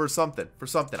for something.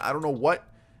 I don't know what.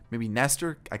 Maybe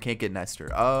Nestor. I can't get Nestor.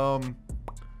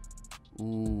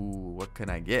 Ooh, what can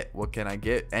I get?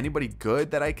 Anybody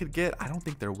good that I could get? I don't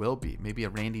think there will be. Maybe a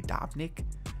Randy Dobnik.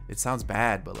 It sounds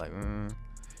bad, but like,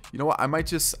 you know what? I might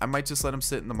just let him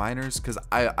sit in the minors, because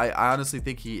I honestly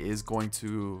think he is going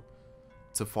to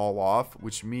fall off,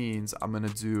 which means I'm gonna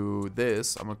do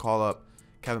this. I'm gonna call up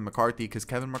Kevin McCarthy, because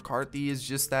Kevin McCarthy is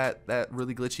just that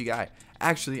really glitchy guy.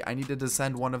 Actually, I needed to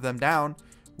send one of them down,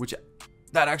 which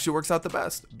that actually works out the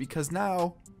best, because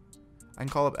now I can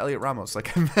call up Elliot Ramos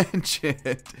like I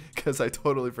mentioned, because I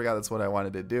totally forgot that's what I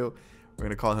wanted to do. We're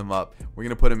gonna call him up. We're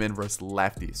gonna put him in versus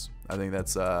lefties. I think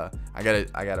that's I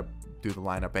gotta do the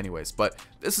lineup anyways, but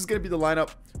this is gonna be the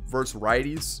lineup versus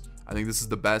righties. I think this is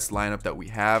the best lineup that we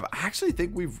have. I actually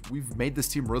think we've made this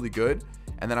team really good.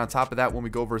 And then on top of that, when we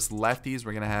go versus lefties,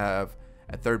 we're gonna have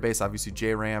at third base, obviously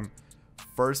J-Ram.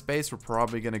 First base, we're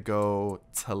probably gonna go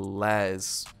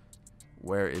Tellez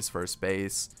Where is first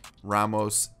base?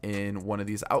 Ramos in one of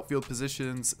these outfield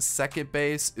positions. Second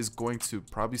base is going to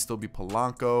probably still be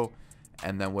Polanco.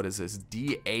 And then what is this?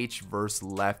 DH versus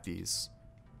lefties.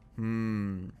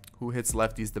 Who hits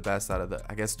lefties the best out of the...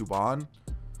 I guess Dubon?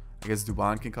 I guess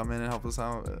Dubon can come in and help us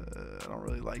out. I don't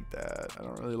really like that. I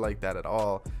don't really like that at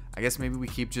all. I guess maybe we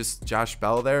keep just Josh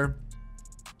Bell there.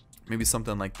 Maybe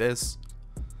something like this.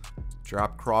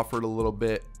 Drop Crawford a little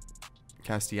bit.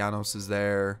 Castellanos is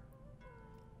there.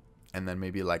 And then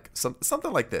maybe like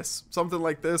something like this. Something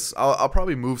like this. I'll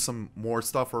probably move some more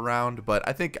stuff around. But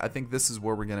I think this is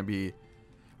where we're going to be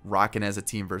rocking as a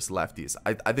team versus lefties.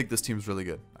 I think this team's really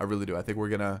good. I really do. I think we're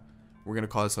gonna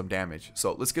cause some damage.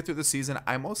 So let's get through the season.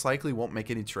 I most likely won't make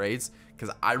any trades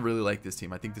because I really like this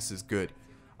team. I think this is good.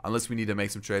 Unless we need to make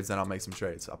some trades, then I'll make some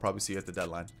trades. I'll probably see you at the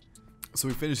deadline. So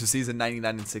we finished the season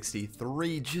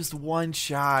 99-63, just one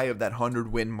shy of that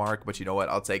 100-win mark. But you know what?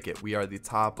 I'll take it. We are the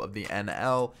top of the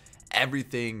NL.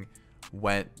 Everything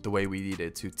went the way we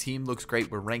needed to. Team looks great.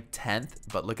 We're ranked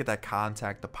 10th, but look at that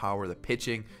contact, the power, the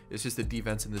pitching. It's just the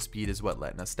defense and the speed is what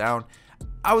letting us down.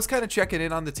 I was kind of checking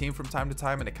in on the team from time to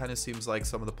time, and it kind of seems like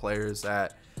some of the players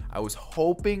that I was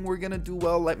hoping were going to do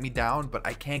well let me down, but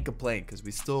I can't complain because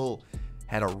we still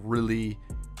had a really,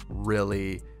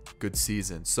 really good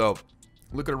season. So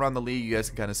looking around the league, you guys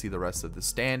can kind of see the rest of the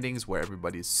standings where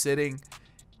everybody's sitting.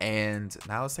 And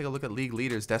now let's take a look at league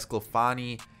leaders.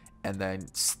 Desclafani and then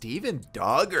Steven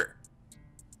Duggar.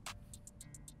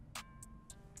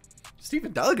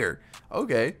 Steven Duggar.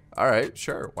 Okay. All right.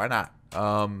 Sure. Why not?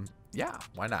 Yeah.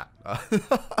 Why not?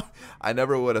 I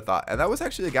never would have thought. And that was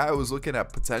actually the guy I was looking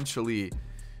at potentially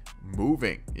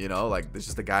moving. You know, like this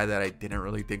is the guy that I didn't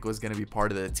really think was going to be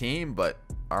part of the team. But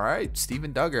all right.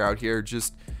 Steven Duggar out here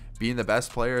just being the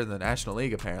best player in the National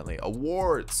League apparently.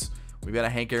 Awards. We've got a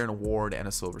Hank Aaron Award and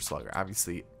a Silver Slugger.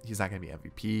 Obviously, he's not going to be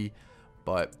MVP,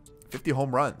 but 50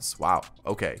 home runs. Wow.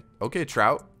 Okay. Okay,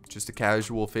 Trout. Just a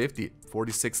casual 50.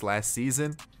 46 last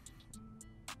season.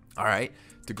 All right.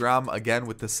 DeGrom again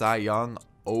with the Cy Young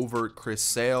over Chris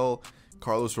Sale.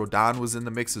 Carlos Rodon was in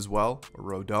the mix as well.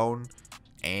 Rodon.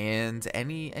 And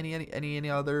any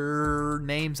other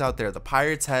names out there? The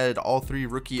Pirates had all 3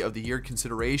 Rookie of the Year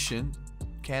consideration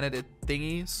candidate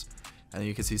thingies. And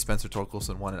you can see Spencer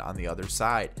Torkelson won it on the other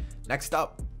side. Next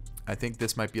up, I think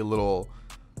this might be a little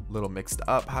mixed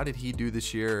up. How did he do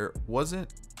this year?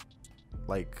 Wasn't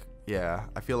like, yeah,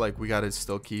 I feel like we got to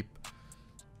still keep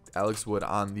Alex Wood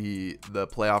on the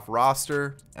playoff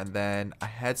roster. And then I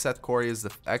had Seth Corey as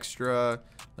the extra.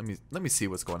 Let me see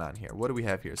what's going on here. What do we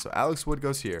have here? So Alex Wood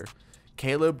goes here.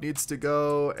 Caleb needs to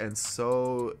go, and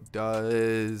so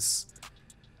does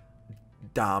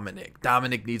Dominic.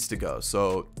 Dominic needs to go.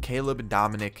 So Caleb and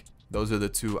Dominic, those are the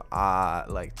two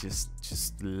like just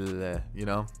you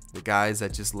know, the guys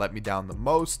that just let me down the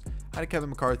most. How did Kevin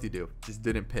McCarthy do? Just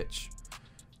didn't pitch.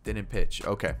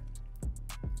 Okay.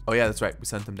 Oh yeah, that's right, we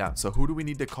sent him down. So who do we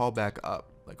need to call back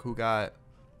up? Like who got...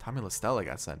 Tommy LaStella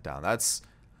got sent down. That's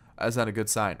not a good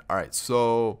sign. All right,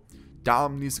 so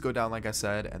Dom needs to go down like I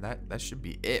said, and that should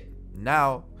be it.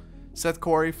 Now Seth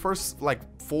Corey, first like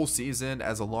full season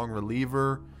as a long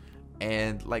reliever,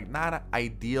 and like not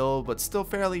ideal, but still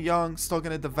fairly young, still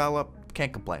gonna develop.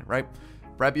 Can't complain, right?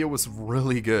 Brebbia was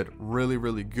really good,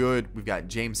 really good. We've got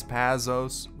James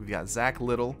Pazos, we've got Zach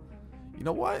Little. You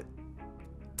know what?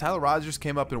 Tyler Rogers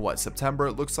came up in what, September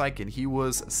it looks like, and he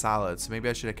was solid. So maybe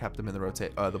I should have kept him in the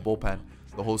bullpen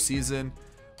the whole season.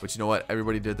 But you know what?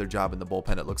 Everybody did their job in the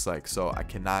bullpen, it looks like. So I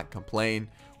cannot complain.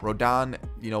 Rodon,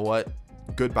 you know what?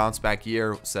 Good bounce back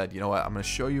year. Said, you know what? I'm going to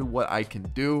show you what I can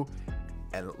do.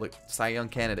 And look, Cy Young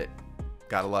candidate.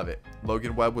 Gotta love it.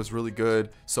 Logan Webb was really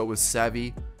good. So was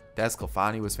Sevy.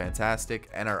 Desclafani was fantastic.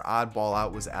 And our oddball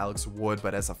out was Alex Wood.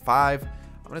 But as a 5, I'm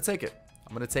going to take it.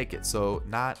 I'm going to take it. So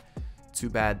not too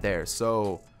bad there.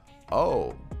 So,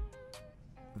 oh,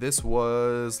 this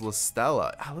was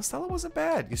LaStella. LaStella wasn't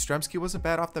bad. Yastrzemski wasn't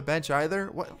bad off the bench either.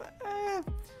 What?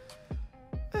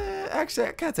 Actually,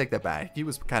 I can't take that back. He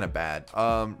was kind of bad.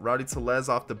 Rowdy Tellez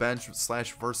off the bench /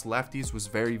 first lefties was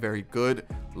very good.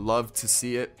 Love to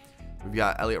see it. We've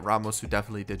got Elliot Ramos, who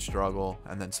definitely did struggle,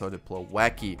 and then so did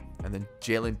Plawecki. And then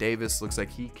Jalen Davis looks like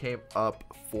he came up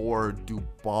for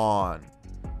Dubon.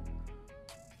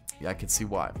 Yeah, I can see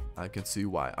why.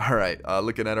 All right,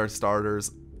 looking at our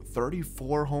starters,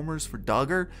 34 homers for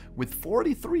Duggar with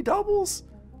 43 doubles.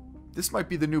 This might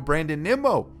be the new Brandon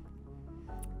Nimmo.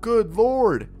 Good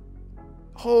Lord.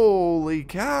 Holy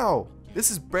cow. This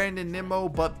is Brandon Nimmo,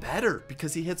 but better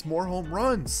because he hits more home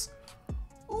runs.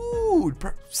 Ooh,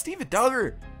 Steven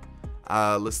Duggar.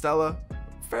 LaStella,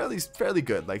 fairly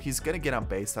good. Like, he's gonna get on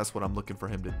base. That's what I'm looking for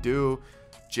him to do.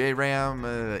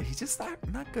 J-Ram, he's just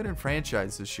not good in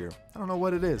franchise this year. I don't know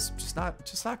what it is. Just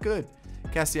not good.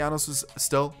 Castellanos was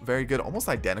still very good, almost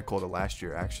identical to last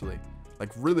year actually. Like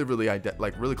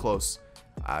really close.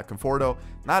 Conforto,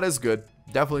 not as good.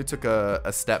 Definitely took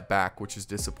a step back, which is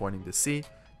disappointing to see.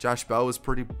 Josh Bell was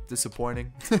pretty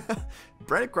disappointing.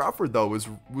 Brandon Crawford though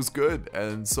was good,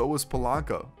 and so was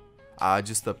Polanco.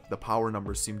 Just the power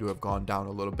numbers seem to have gone down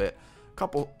a little bit.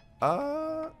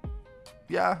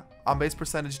 Yeah, on base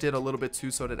percentage did a little bit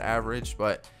too, so did average,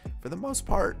 but for the most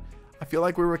part, I feel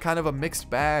like we were kind of a mixed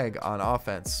bag on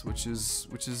offense, which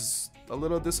is a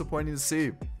little disappointing to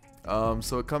see.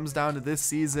 So it comes down to this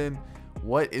season.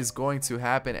 What is going to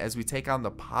happen as we take on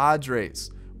the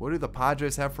Padres? What do the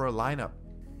Padres have for a lineup?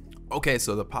 Okay,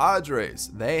 so the Padres,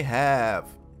 they have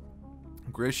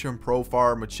Grisham,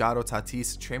 Profar, Machado,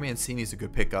 Tatis. Trey Mancini's a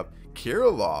good pickup.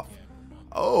 Kirilloff.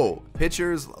 Oh,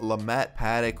 pitchers, Lamet,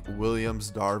 Paddock,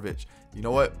 Williams, Darvish. You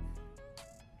know what?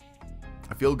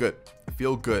 I feel good. I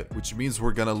feel good, which means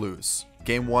we're going to lose.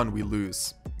 Game 1, we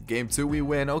lose. Game 2, we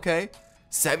win. Okay.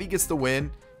 Sevy gets the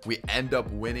win. We end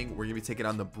up winning. We're going to be taking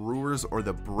on the Brewers or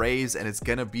the Braves, and it's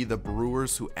going to be the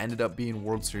Brewers who ended up being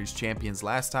World Series champions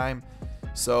last time.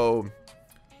 So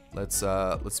let's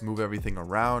move everything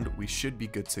around. We should be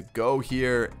good to go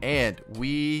here, and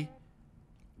we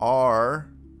are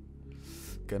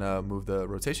gonna move the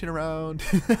rotation around.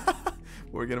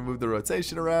 We're gonna move the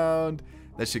rotation around.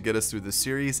 That should get us through the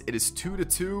series. It is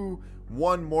 2-2.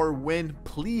 One more win,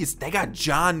 please. They got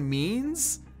John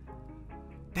Means.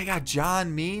 They got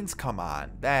John Means. Come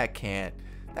on,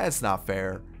 that's not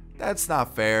fair. That's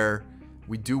not fair.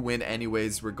 We do win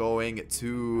anyways. We're going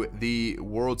to the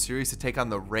World Series to take on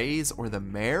the Rays or the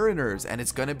Mariners, and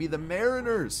it's gonna be the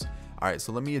Mariners. All right,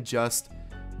 so let me adjust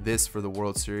this for the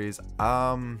World Series.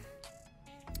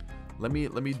 Let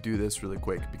me do this really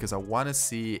quick because I want to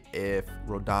see if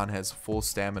Rodon has full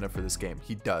stamina for this game.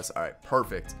 He does. All right,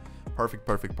 perfect.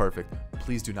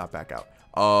 Please do not back out.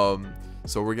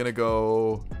 So we're gonna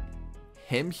go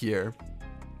him here.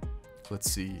 Let's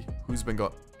see who's been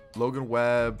going. Logan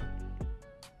Webb.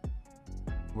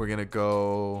 We're gonna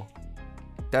go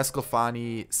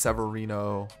Desclafani,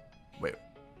 Severino. Wait.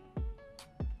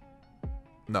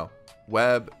 No.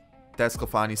 Webb,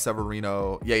 Desclafani,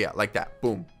 Severino. Yeah, like that.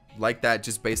 Boom. Like that,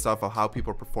 just based off of how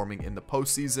people are performing in the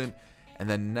postseason. And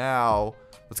then now,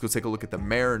 let's go take a look at the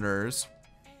Mariners.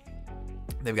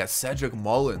 They've got Cedric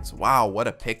Mullins. Wow, what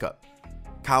a pickup.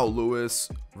 Kyle Lewis,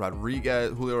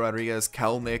 Julio Rodriguez,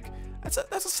 Kelnick. That's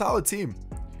a solid team.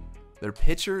 Their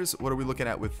pitchers, what are we looking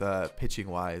at with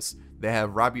pitching-wise? They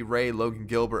have Robbie Ray, Logan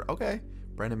Gilbert. Okay.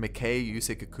 Brendan McKay,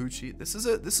 Yusei Kikuchi. This is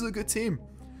a good team.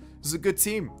 This is a good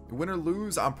team. Win or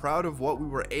lose, I'm proud of what we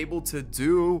were able to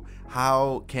do.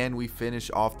 How can we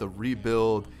finish off the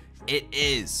rebuild? It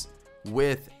is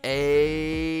with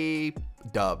a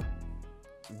dub.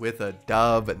 With a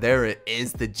dub. There it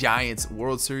is. The Giants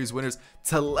World Series winners.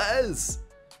 Tellez,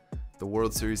 the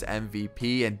World Series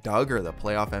MVP, and Duggar, the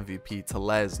playoff MVP.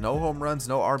 Tellez, no home runs,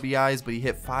 no RBIs, but he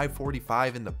hit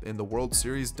 545 in the World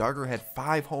Series. Duggar had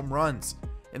 5 home runs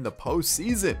in the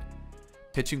postseason.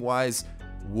 Pitching wise,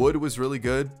 Wood was really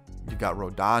good. You got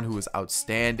Rodon, who was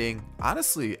outstanding.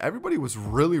 Honestly, everybody was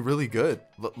really good.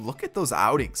 Look at those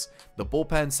outings. The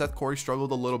bullpen, Seth Corey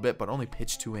struggled a little bit, but only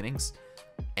pitched 2 innings.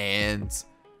 And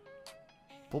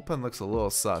bullpen looks a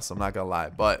little sus, I'm not gonna lie.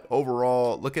 But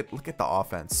overall, look at the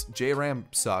offense. J-Ram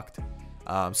sucked.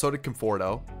 So did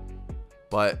Conforto.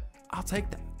 But I'll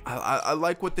take that. I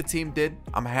like what the team did.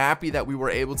 I'm happy that we were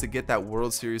able to get that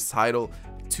World Series title.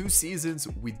 2 seasons,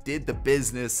 we did the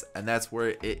business, and that's where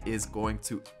it is going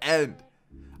to end.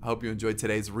 I hope you enjoyed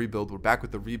today's rebuild. We're back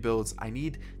with the rebuilds. I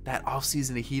need that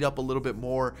offseason to heat up a little bit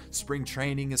more. Spring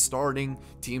training is starting.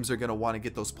 Teams are going to want to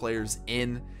get those players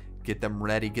in, get them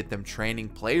ready, get them training.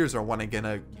 Players are going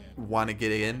to want to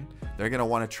get in. They're going to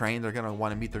want to train. They're going to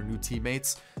want to meet their new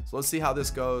teammates. So let's see how this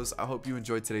goes. I hope you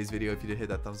enjoyed today's video. If you did, hit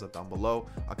that thumbs up down below.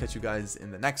 I'll catch you guys in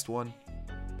the next one.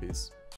 Peace.